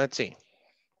 So let's see.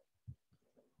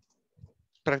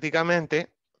 Prácticamente,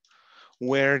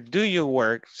 where do you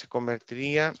work se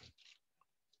convertiría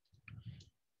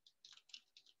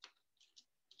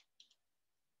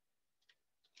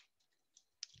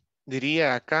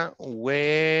Diría acá,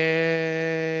 where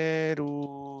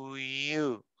do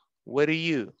you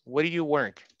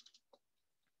work?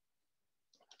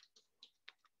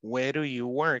 Where do you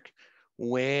work?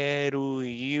 Where do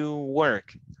you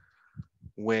work?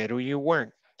 Where do you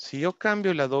work? Si yo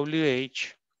cambio la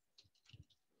WH,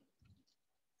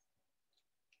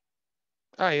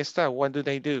 ahí está, what do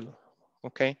they do?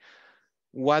 Ok,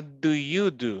 what do you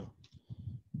do?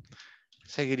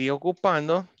 Seguiría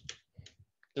ocupando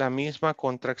la misma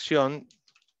contracción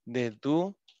de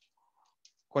do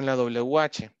con la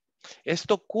WH.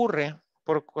 Esto ocurre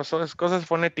por cosas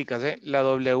fonéticas, ¿eh? La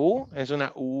W es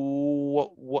una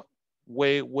U,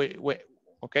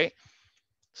 ¿ok?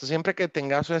 So, siempre que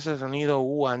tengas ese sonido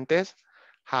U antes,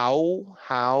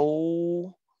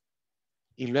 how,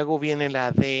 y luego viene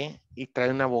la D y trae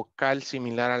una vocal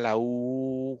similar a la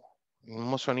U,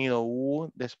 mismo sonido U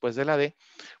después de la D,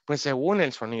 pues se une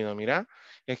el sonido, mira.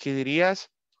 Y aquí dirías,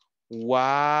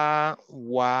 what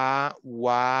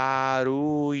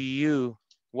do you?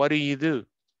 What do you do?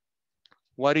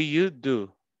 What do you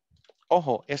do?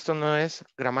 Ojo, esto no es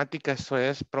gramática, esto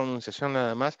es pronunciación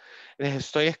nada más. Les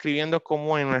estoy escribiendo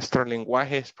como en nuestro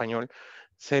lenguaje español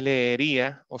se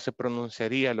leería o se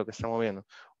pronunciaría lo que estamos viendo.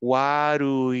 What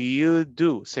do you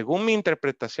do? Según mi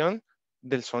interpretación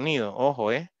del sonido,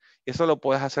 ojo, eso lo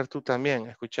puedes hacer tú también.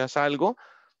 Escuchas algo,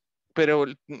 pero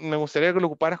me gustaría que lo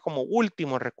ocuparas como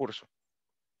último recurso.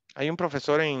 Hay un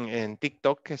profesor en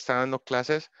TikTok que está dando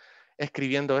clases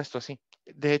escribiendo esto así.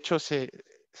 De hecho, se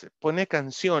pone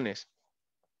canciones.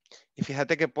 Y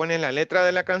fíjate que pone la letra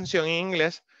de la canción en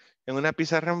inglés en una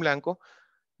pizarra en blanco,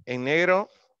 en negro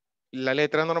la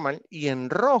letra normal y en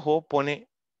rojo pone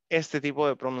este tipo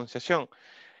de pronunciación.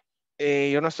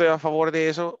 Yo no estoy a favor de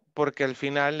eso porque al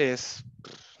final es,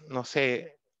 no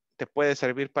sé, te puede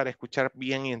servir para escuchar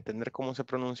bien y entender cómo se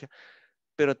pronuncia,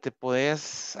 pero te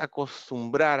puedes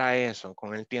acostumbrar a eso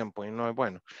con el tiempo y no es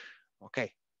bueno. Ok.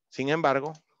 Sin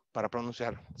embargo, para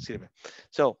pronunciar sirve.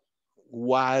 So,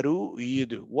 what do you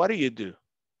do? What do you do?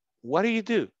 What do you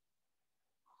do?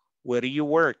 Where do you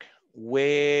work?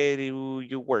 Where do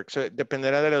you work? So,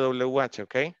 dependerá de la WH,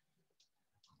 ¿ok?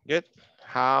 Good.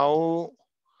 How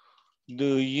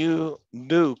do you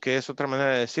do? Que es otra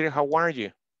manera de decir how are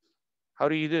you? How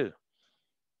do you do?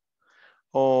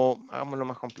 O hagámoslo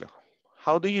más complejo.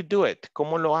 How do you do it?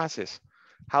 ¿Cómo lo haces?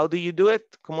 How do you do it?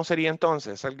 ¿Cómo sería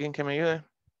entonces? ¿Alguien que me ayude?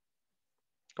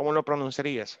 ¿Cómo lo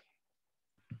pronunciarías?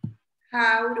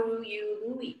 How do you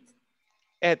do it?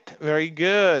 It. Very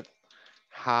good.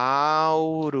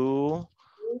 How do...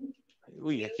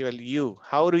 Uy, aquí va el you.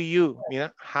 How do you?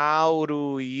 Mira. How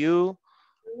do you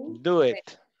do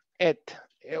it? It.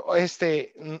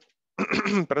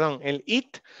 Perdón, el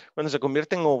it, cuando se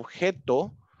convierte en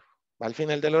objeto, al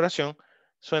final de la oración,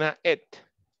 suena it.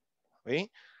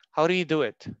 ¿Sí? How do you do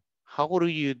it? How do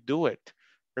you do it?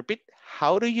 Repeat.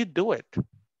 How do you do it?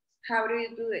 How do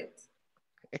you do it?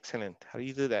 Excellent. How do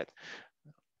you do that?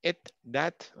 It,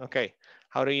 that, okay.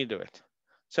 How do you do it?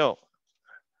 So,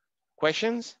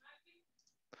 questions?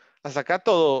 Hasta acá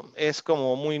todo es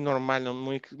como muy normal,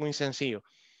 muy sencillo.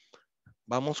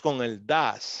 Vamos con el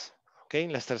does, ok,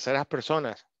 las terceras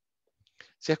personas.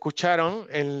 Si escucharon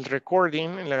el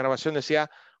recording, en la grabación decía,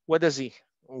 what does he,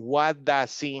 what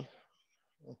does he,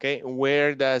 ok,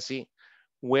 where does he,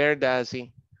 where does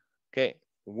he, ok,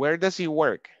 where does he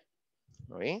work,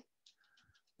 ok,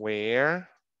 where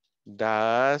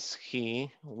does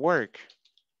he work.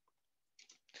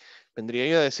 Vendría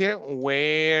yo a decir,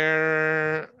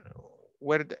 where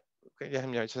okay, ya se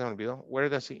me olvidó, where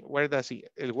does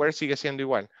he, el where sigue siendo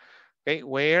igual, ok,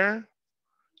 where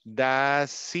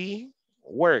does he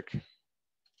work.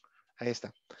 Ahí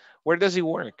está. Where does he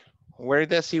work? Where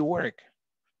does he work?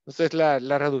 Entonces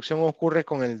la reducción ocurre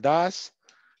con el does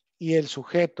y el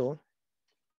sujeto.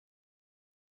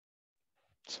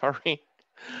 Sorry.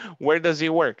 Where does he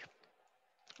work?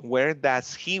 Where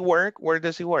does he work? Where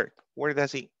does he work? Where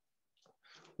does he?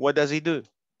 What does he do?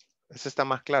 Eso está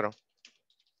más claro.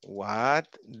 What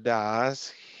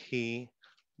does he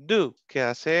do? ¿Qué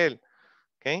hace él?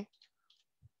 ¿Ok?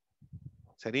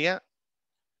 Sería,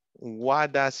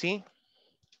 what does he?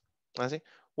 Así.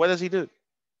 What does he do?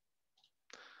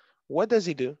 What does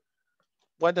he do?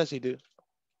 What does he do?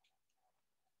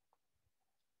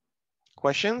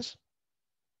 Questions?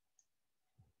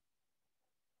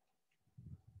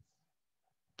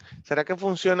 ¿Será que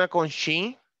funciona con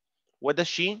she? What does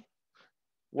she?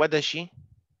 What does she?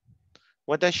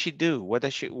 What does she do? What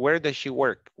does she? Where does she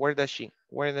work? Where does she?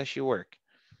 Where does she work?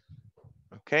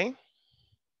 Okay.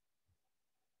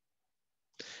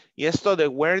 Y esto de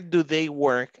where do they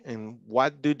work and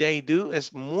what do they do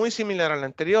es muy similar al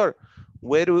anterior.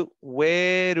 Where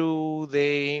do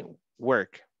they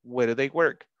work? Where do they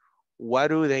work? What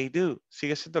do they do?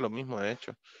 Sigue siendo lo mismo, de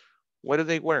hecho. Where do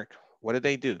they work? What do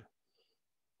they do?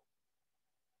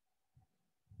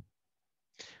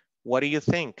 What do you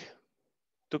think?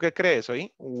 ¿Tú qué crees,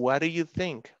 oí? What do you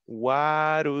think?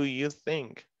 What do you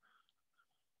think?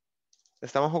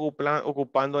 Estamos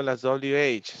ocupando las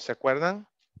WH, ¿se acuerdan?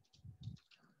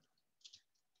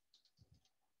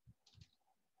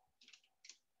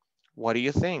 What do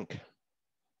you think?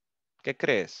 ¿Qué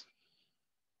crees?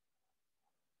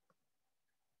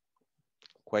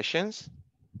 Questions?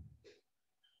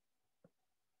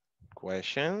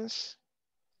 Questions?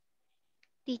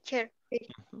 Teacher.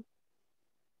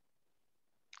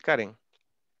 Karen.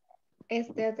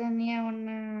 Yo tenía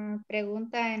una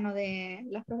pregunta en lo de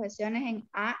las profesiones en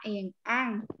A y en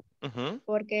AN,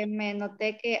 porque me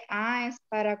noté que A es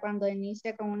para cuando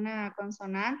inicia con una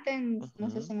consonante, no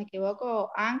sé si me equivoco,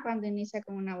 o AN cuando inicia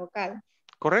con una vocal.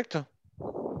 Correcto.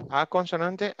 A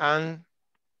consonante, AN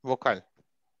vocal.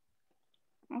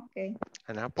 Ok.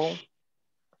 An apple.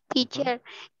 Teacher,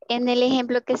 en el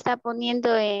ejemplo que está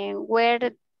poniendo en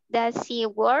where does he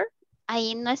work,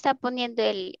 ahí no está poniendo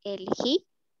el he,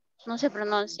 no se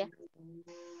pronuncia.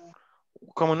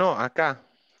 ¿Cómo no? Acá.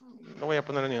 No voy a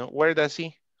poner ni where does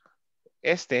he.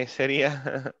 Este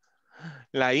sería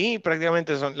la I,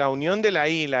 prácticamente son la unión de la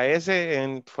I y la S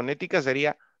en fonética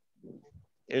sería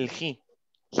el he.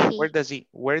 Where does he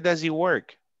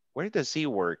work? Where does he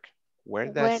work? Where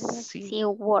does he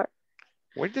work?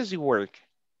 Where does he work?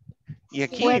 Y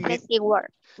aquí Where does he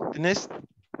work? tenés,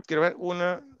 quiero ver,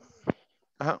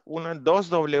 dos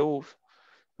W.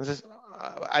 Entonces,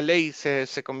 a ley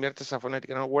se convierte esa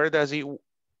fonética, ¿no? Where does he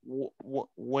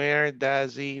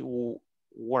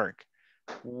work?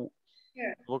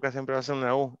 Boca siempre va a ser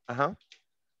una U. Ajá.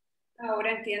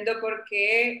 Ahora entiendo por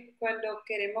qué cuando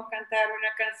queremos cantar una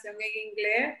canción en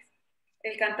inglés,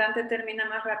 el cantante termina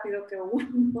más rápido que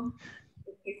uno.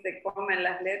 Y se comen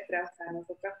las letras. O sea,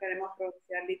 nosotros queremos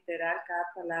pronunciar literal cada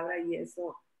palabra y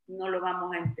eso no lo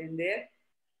vamos a entender.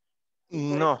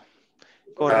 No,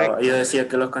 correcto. Yo decía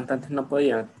que los cantantes no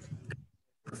podían.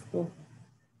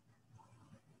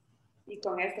 Y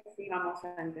con esto sí vamos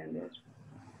a entender.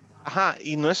 Ajá,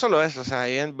 y no es solo eso, o sea,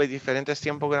 hay diferentes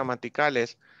tiempos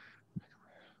gramaticales.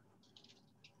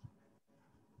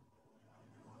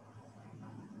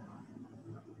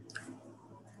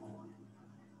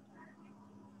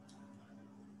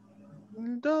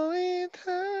 Though it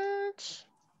hurts,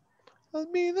 I'll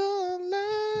be the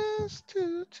last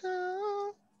to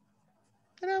tell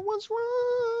that I was wrong.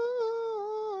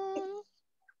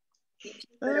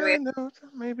 I know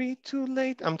that may be too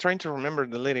late. I'm trying to remember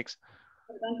the lyrics.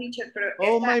 Perdón, teacher, pero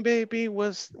All my baby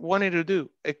wanted to do.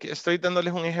 Estoy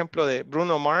dándoles un ejemplo de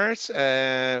Bruno Mars,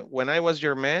 When I Was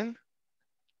Your Man.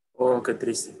 Oh, qué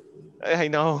triste. I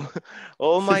know.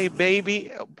 All my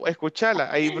baby,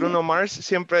 escúchala, ahí Bruno Mars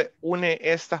siempre une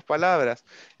estas palabras.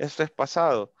 Esto es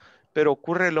pasado, pero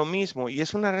ocurre lo mismo y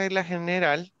es una regla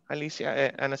general,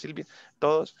 Alicia, Ana Silvia,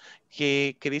 todos,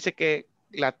 que dice que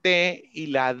la T y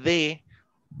la D,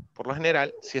 por lo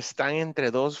general, si están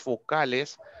entre dos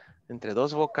vocales,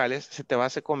 se te va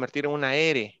a convertir en una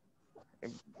R.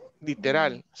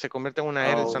 Literal, se convierte en una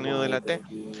R el sonido de la T.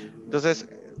 Entonces,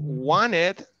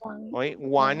 wanted to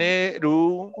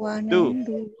do.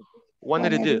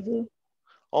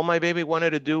 All my baby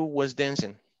wanted to do was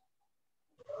dancing.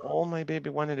 All my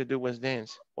baby wanted to do was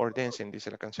dance, or dancing,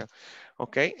 dice la canción.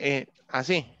 Ok,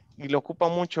 así. Y lo ocupa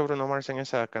mucho Bruno Mars en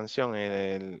esa canción,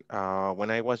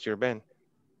 When I Was Your Man.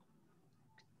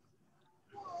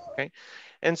 Ok,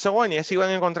 and so on, y así van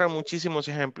a encontrar muchísimos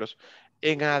ejemplos.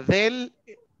 En Adele,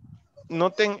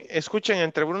 escuchen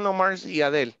entre Bruno Mars y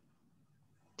Adele.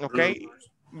 Ok,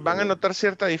 van a notar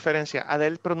cierta diferencia.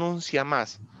 Adele pronuncia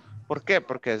más. ¿Por qué?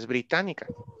 Porque es británica.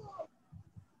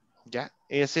 ¿Ya?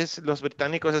 Los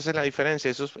británicos, esa es la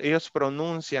diferencia. Ellos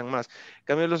pronuncian más. En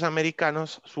cambio, los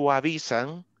americanos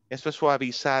suavizan. Esto es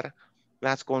suavizar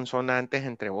las consonantes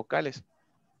entre vocales.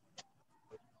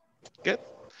 ¿Qué?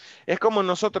 Es como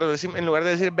nosotros decimos, en lugar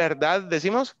de decir verdad,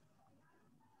 decimos.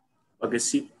 Porque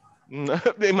sí. No,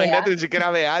 imagínate, ni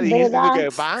siquiera vea, dijiste que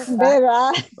va.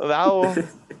 Verdad.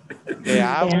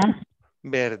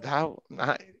 Verdad.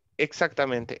 Ajá,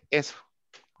 exactamente, eso.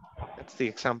 That's the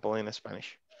example in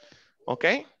Spanish.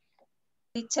 Okay?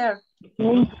 Teacher,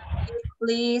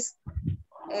 please,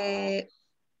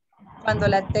 cuando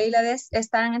la T y la D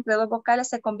están entre dos vocales,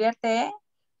 se convierte en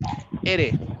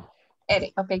R.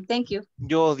 R. Ok, thank you.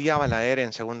 Yo odiaba la R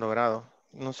en segundo grado.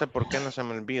 No sé por qué, no se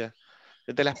me olvida.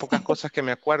 Es de las pocas cosas que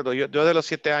me acuerdo. Yo de los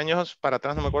 7 años para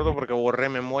atrás no me acuerdo porque borré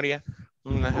memoria.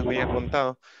 Una vez había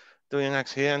contado. tuve un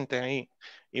accidente ahí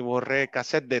y borré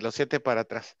cassette de los 7 para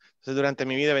atrás. Entonces durante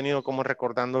mi vida he venido como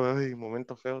recordando ay,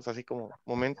 momentos feos, así como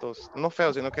momentos, no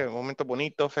feos, sino que momentos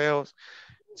bonitos, feos.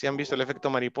 Si han visto el efecto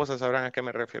mariposa sabrán a qué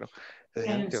me refiero. Se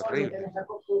siente horrible.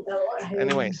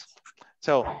 Anyways,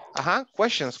 so,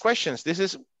 questions. This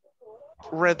is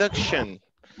reduction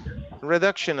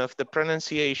of the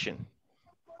pronunciation.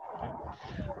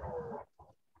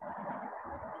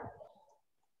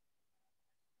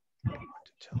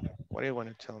 What do you want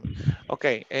to tell me? Ok,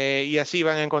 y así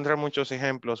van a encontrar muchos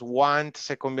ejemplos. Want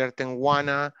se convierte en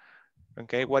wanna.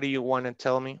 Ok, what do you want to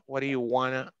tell me? What do you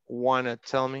wanna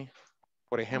tell me?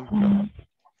 Por ejemplo,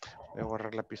 voy a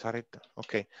borrar la pizarrita.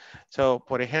 Ok, so,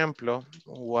 por ejemplo,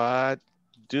 what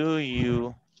do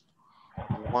you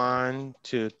want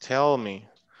to tell me?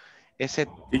 Ese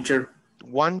Teacher.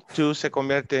 want to se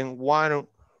convierte en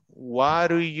what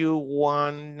do you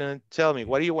want to tell me?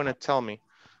 What do you want to tell me?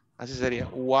 Así sería.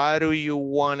 What do you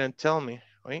want to tell me?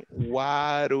 ¿Oí?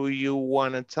 What do you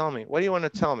want to tell me? What do you want to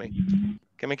tell me?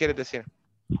 ¿Qué me quieres decir?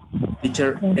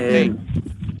 Teacher,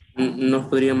 nos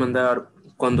podría mandar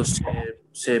cuando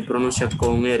se pronuncia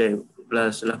con R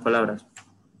las palabras.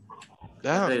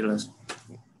 Las reglas.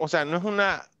 O sea, no es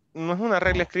una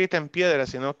regla escrita en piedra,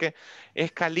 sino que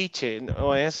es caliche,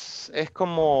 o es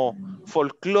como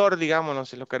folclore, digámonos,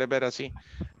 si lo querés ver así,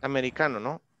 americano,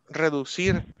 ¿no?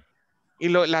 Reducir. Y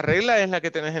la regla es la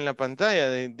que tenés en la pantalla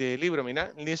del libro,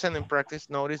 mira. Listen and practice,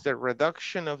 notice the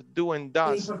reduction of do and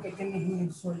does.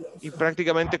 Y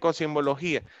prácticamente con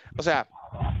simbología. O sea,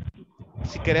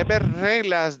 si querés ver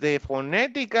reglas de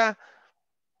fonética,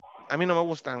 a mí no me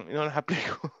gustan y no las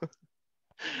aplico.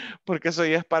 Porque eso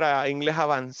ya es para inglés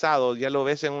avanzado, ya lo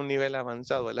ves en un nivel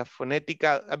avanzado. La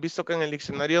fonética, has visto que en el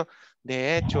diccionario,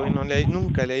 de hecho, y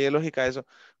nunca leí lógica de eso,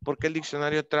 porque el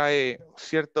diccionario trae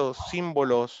ciertos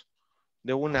símbolos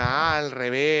de una A al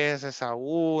revés, esa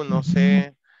U, no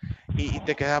sé, y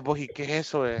te quedas vos, ¿y qué es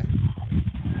eso?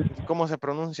 ¿Cómo se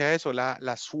pronuncia eso?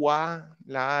 La SUA,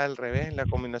 la A al revés, la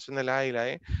combinación de la A y la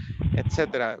E,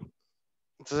 etcétera.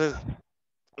 Entonces,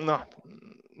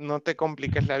 no te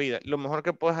compliques la vida. Lo mejor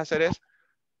que puedes hacer es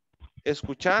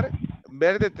escuchar,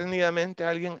 ver detenidamente a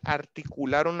alguien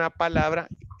articular una palabra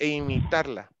e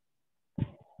imitarla.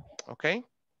 ¿Ok?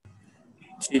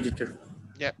 Sí, teacher.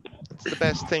 Yeah, it's the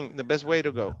best thing, the best way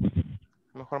to go.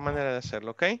 Mejor manera de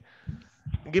hacerlo, ¿ok?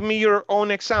 Give me your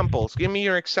own examples. Give me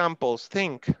your examples.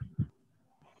 Think.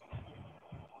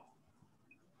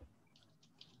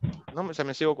 No, se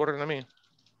me sigue ocurriendo a mí.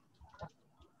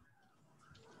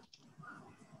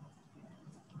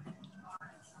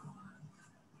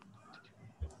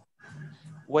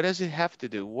 What does it have to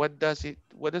do? What does it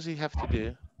have to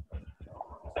do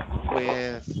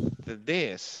with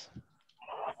this?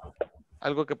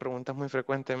 Algo que preguntas muy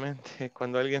frecuentemente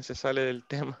cuando alguien se sale del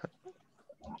tema.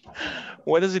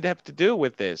 What does it have to do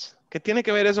with this? ¿Qué tiene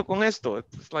que ver eso con esto?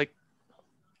 It's like,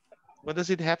 what does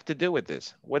it have to do with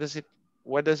this? What does it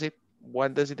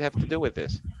have to do with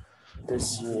this?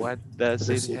 What does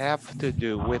it have to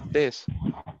do with this?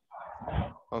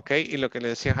 Ok, y lo que le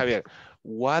decía Javier,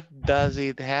 what does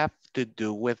it have to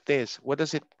do with this? What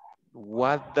does it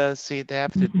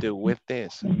have to do with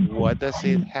this? What does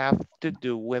it have to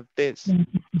do with this?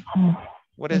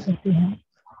 What is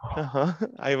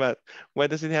ahí va. What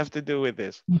does it have to do with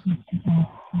this?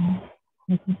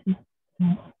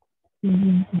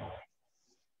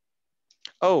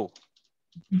 Oh.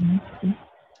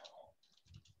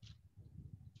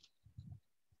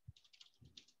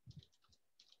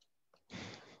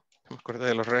 Me acuerdo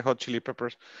de los Red Hot Chili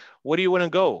Peppers. Where do you want to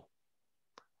go?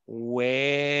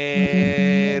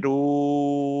 Where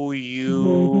do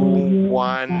you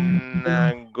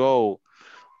wanna go?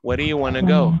 Where do you wanna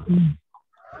go?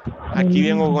 Aquí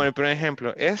vengo con el primer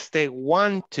ejemplo. Este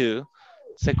want to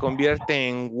se convierte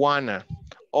en wanna.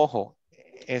 Ojo,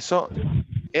 esto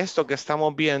que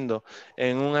estamos viendo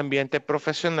en un ambiente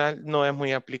profesional no es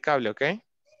muy aplicable, ¿ok?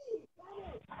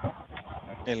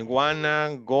 El wanna,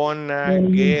 gonna,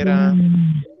 gonna.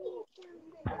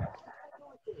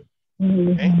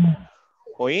 ¿Okay?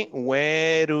 Oí,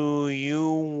 where do you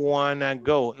wanna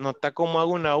go? Nota cómo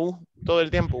hago una U todo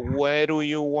el tiempo. Where do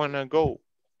you wanna go?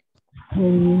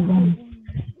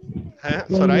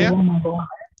 Soraya?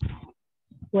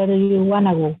 Where do you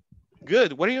wanna go?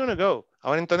 Good. Where do you wanna go?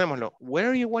 Ahora entonémoslo. Where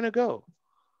do you wanna go?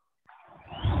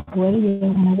 Where do you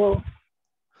wanna go?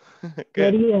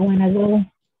 Where do you wanna go?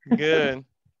 Good.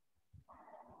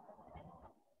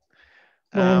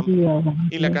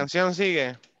 Y la canción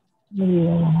sigue.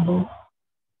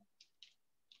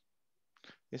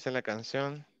 Dice la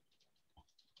canción.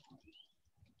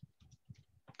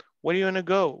 Where do you wanna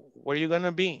go? Where are you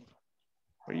gonna be?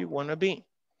 Where you want to be?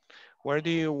 Where do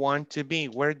you want to be?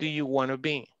 Where do you want to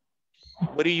be?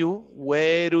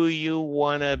 Where do you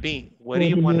want to be? Where do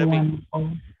you want to be?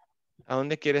 ¿A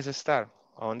dónde quieres estar?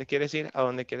 ¿A dónde quieres ir? ¿A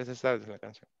dónde quieres estar? Es la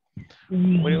canción.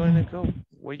 Where do you want to go?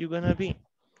 Where you gonna be?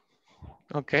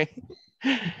 Okay.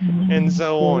 And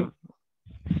so on.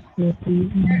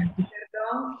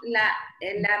 Perdón, la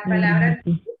palabra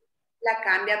la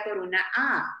cambia por una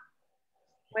A.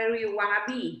 Where do you wanna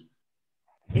be?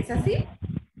 ¿Es así?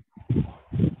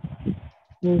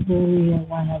 Where do you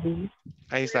wanna be?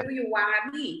 Ahí está. Where do you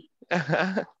wanna be?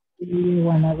 Where do you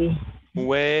wanna be?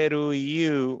 Where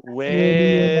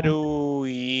do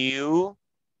you?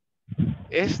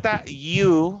 Esta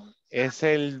you es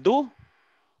el do.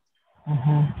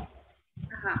 Ajá.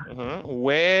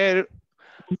 Where,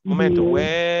 momento,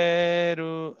 where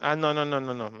do,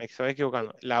 no, me estoy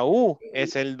equivocando. La U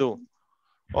es el do.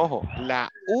 Ojo, la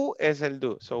U es el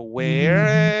do. So,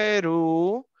 where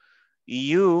do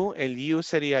you, el you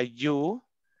sería you.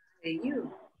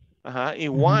 You. Ajá, y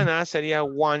wanna sería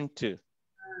want to.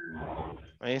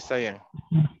 Ahí está bien.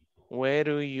 Where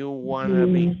do you wanna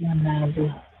be?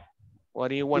 What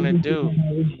do you wanna do?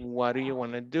 What do you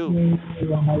wanna do? En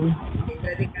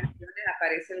letras de canciones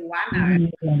aparece el wanna.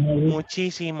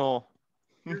 Muchísimo.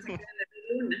 No se queda en la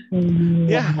luna.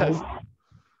 Yes.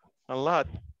 A lot.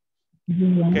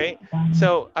 Okay.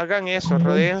 So, hagan eso.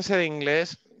 Rodéense de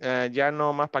inglés. Ya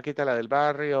no más Paquita la del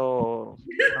barrio.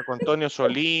 Marco Antonio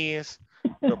Solís.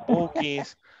 Los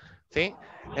Bookies. ¿Sí?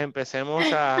 Empecemos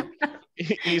a...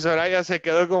 Y Soraya se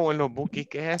quedó como en los Bookies.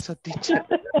 ¿Qué es eso, teacher?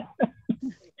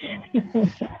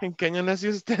 ¿En qué año nació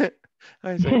usted?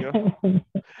 Ay, señor.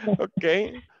 Ok.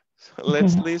 So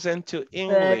let's listen to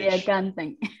English.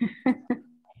 Cantan.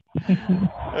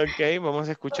 Ok, vamos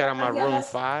a escuchar a Maroon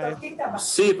 5.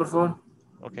 Sí, por favor.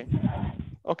 Ok.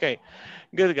 Ok.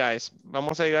 Good, guys.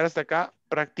 Vamos a llegar hasta acá.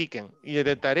 Practiquen. Y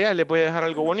de tarea les voy a dejar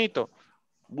algo bonito.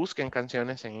 Busquen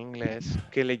canciones en inglés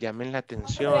que le llamen la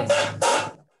atención.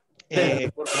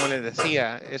 Como les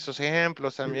decía, esos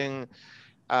ejemplos también...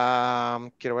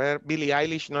 quiero ver, Billie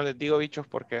Eilish, no les digo bichos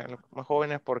porque a los más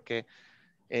jóvenes porque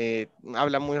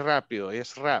habla muy rápido,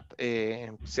 es rap,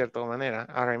 en cierta manera,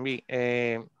 R&B.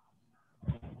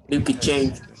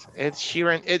 Ed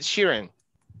Sheeran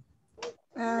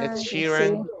Sí.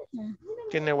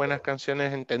 tiene buenas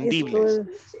canciones entendibles,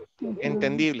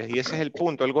 entendibles, y ese es el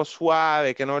punto, algo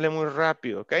suave, que no hable muy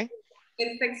rápido, ¿ok?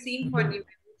 Perfect Symphony.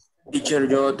 Teacher,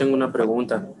 yo tengo una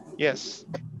pregunta. Yes.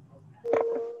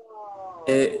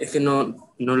 Es que no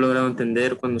he logrado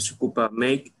entender cuando se ocupa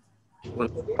make,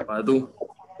 cuando se ocupa do.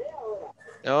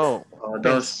 Oh,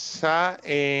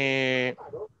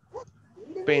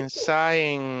 pensá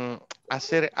en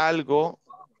hacer algo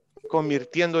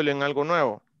convirtiéndolo en algo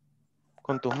nuevo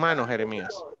con tus manos,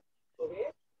 Jeremías.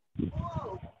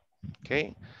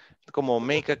 Ok, como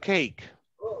make a cake.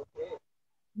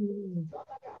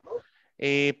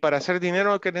 Para hacer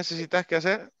dinero, ¿qué necesitas que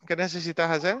hacer? ¿Qué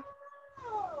necesitas hacer?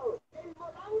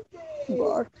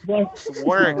 Work,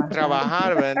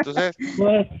 trabajar, ¿verdad? Entonces,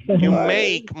 you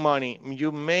make money.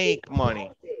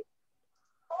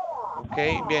 Ok,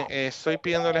 bien, estoy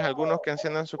pidiéndoles a algunos que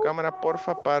enciendan su cámara,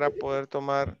 porfa, para poder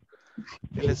tomar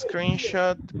el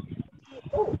screenshot.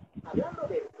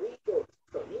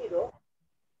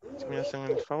 Si me hacen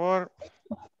el favor.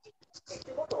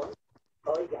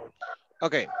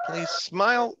 Ok, please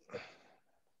smile.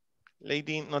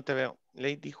 Lady, no te veo.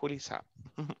 Lady Julissa.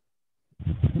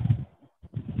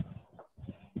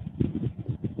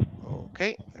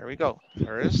 Okay, there we go.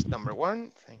 First, number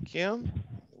one. Thank you.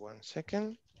 1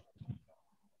 second.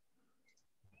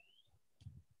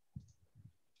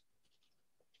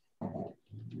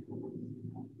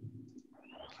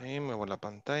 Ok, muevo la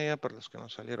pantalla para los que no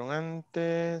salieron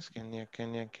antes.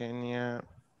 Kenia.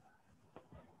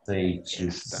 Say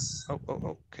cheese.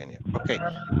 Oh, Kenia. Okay,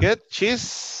 good.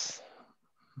 Cheese.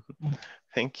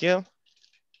 Thank you.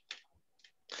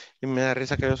 Y me da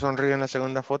risa que yo sonrío en la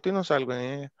segunda foto y no salgo en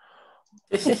ella.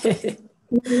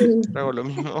 Hago lo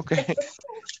mismo, ok.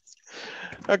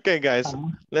 Okay, guys,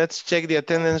 let's check the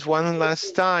attendance one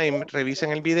last time.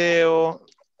 Revisen el video,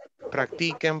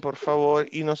 practiquen, por favor,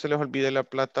 y no se les olvide la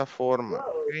plataforma,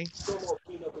 okay?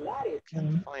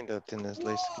 Can't find the attendance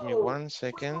list. Give me 1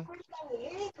 second.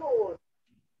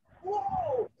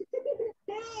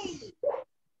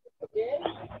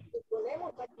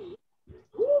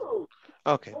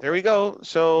 Okay, there we go.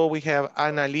 So we have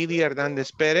Ana Lidia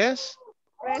Hernández Pérez.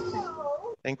 Present.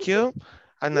 Thank you.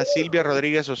 Ana Silvia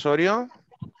Rodríguez Osorio.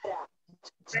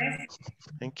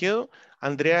 Thank you.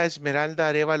 Andrea Esmeralda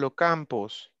Arevalo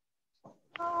Campos.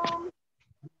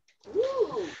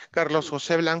 Carlos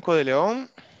José Blanco de León.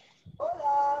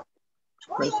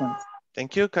 Present.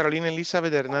 Thank you. Carolina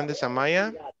Elizabeth Hernández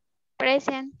Amaya.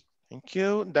 Present. Thank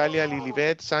you. Dalia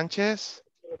Lilibet Sánchez.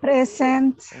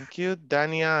 Present. Thank you.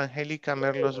 Dania Angélica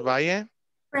Merlos Valle.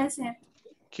 Present.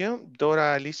 Thank you.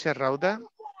 Dora Alicia Rauda.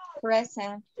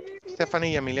 Present.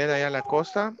 Stephanie Yamilena Ayala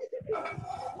Costa.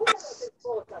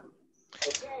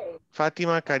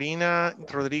 Fátima Karina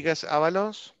Rodríguez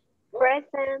Ábalos.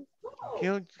 Present. Thank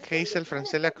you. Hazel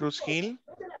Francela Cruz Gil.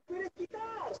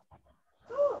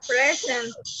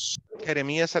 Present.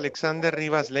 Jeremías Alexander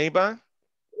Rivas Leiva.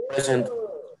 Present.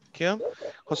 Thank you.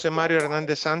 José Mario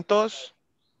Hernández Santos.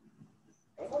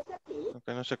 Ok,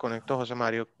 no se conectó José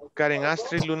Mario. Karen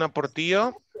Astrid Luna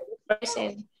Portillo.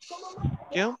 Present.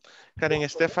 Thank you. Karen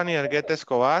Stephanie Argueta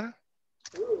Escobar.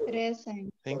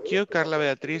 Present. Thank you. Carla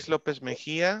Beatriz López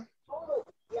Mejía.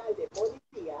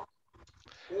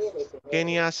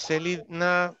 Kenia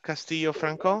Celina Castillo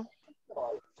Franco.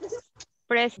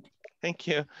 Present. Thank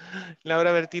you.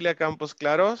 Laura Bertilia Campos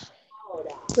Claros.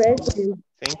 Present.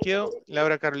 Thank you.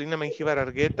 Laura Carolina Mengíbar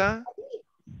Argueta.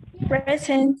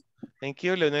 Present. Thank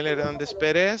you. Leonel Hernández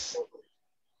Pérez.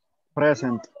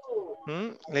 Present.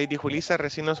 Lady Julisa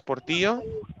Recinos Portillo.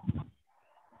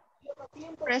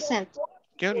 Present.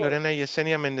 Thank you. Lorena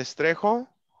Yesenia Méndez Trejo.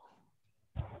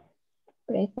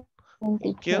 Present.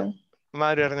 Thank you.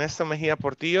 Mario Ernesto Mejía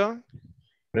Portillo.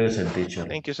 Present, teacher.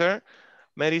 Thank you, sir.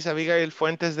 Maris Abigail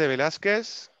Fuentes de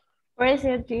Velázquez.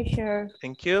 Present, teacher.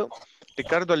 Thank you.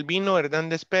 Ricardo Albino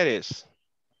Hernández Pérez.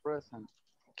 Present.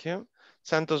 Thank you.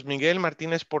 Santos Miguel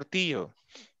Martínez Portillo.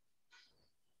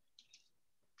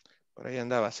 Por ahí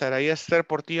andaba. Saraí Esther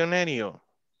Portillo Nerio.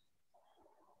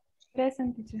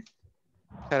 Present, teacher.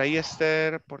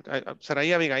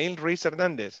 Saraí Abigail Ruiz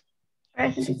Hernández.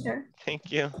 Present, teacher. Thank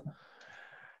you.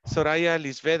 Soraya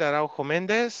Lisbeth Araujo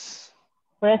Méndez.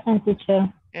 Present,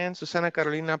 teacher. And Susana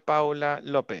Carolina Paula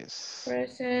Lopez.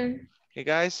 Present. Okay,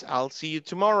 guys, I'll see you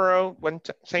tomorrow,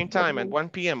 same time at 1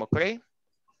 p.m., okay?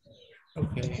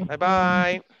 Okay.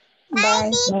 Bye-bye.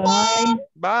 Bye. Bye.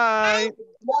 Bye.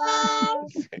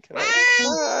 Bye.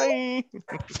 Bye.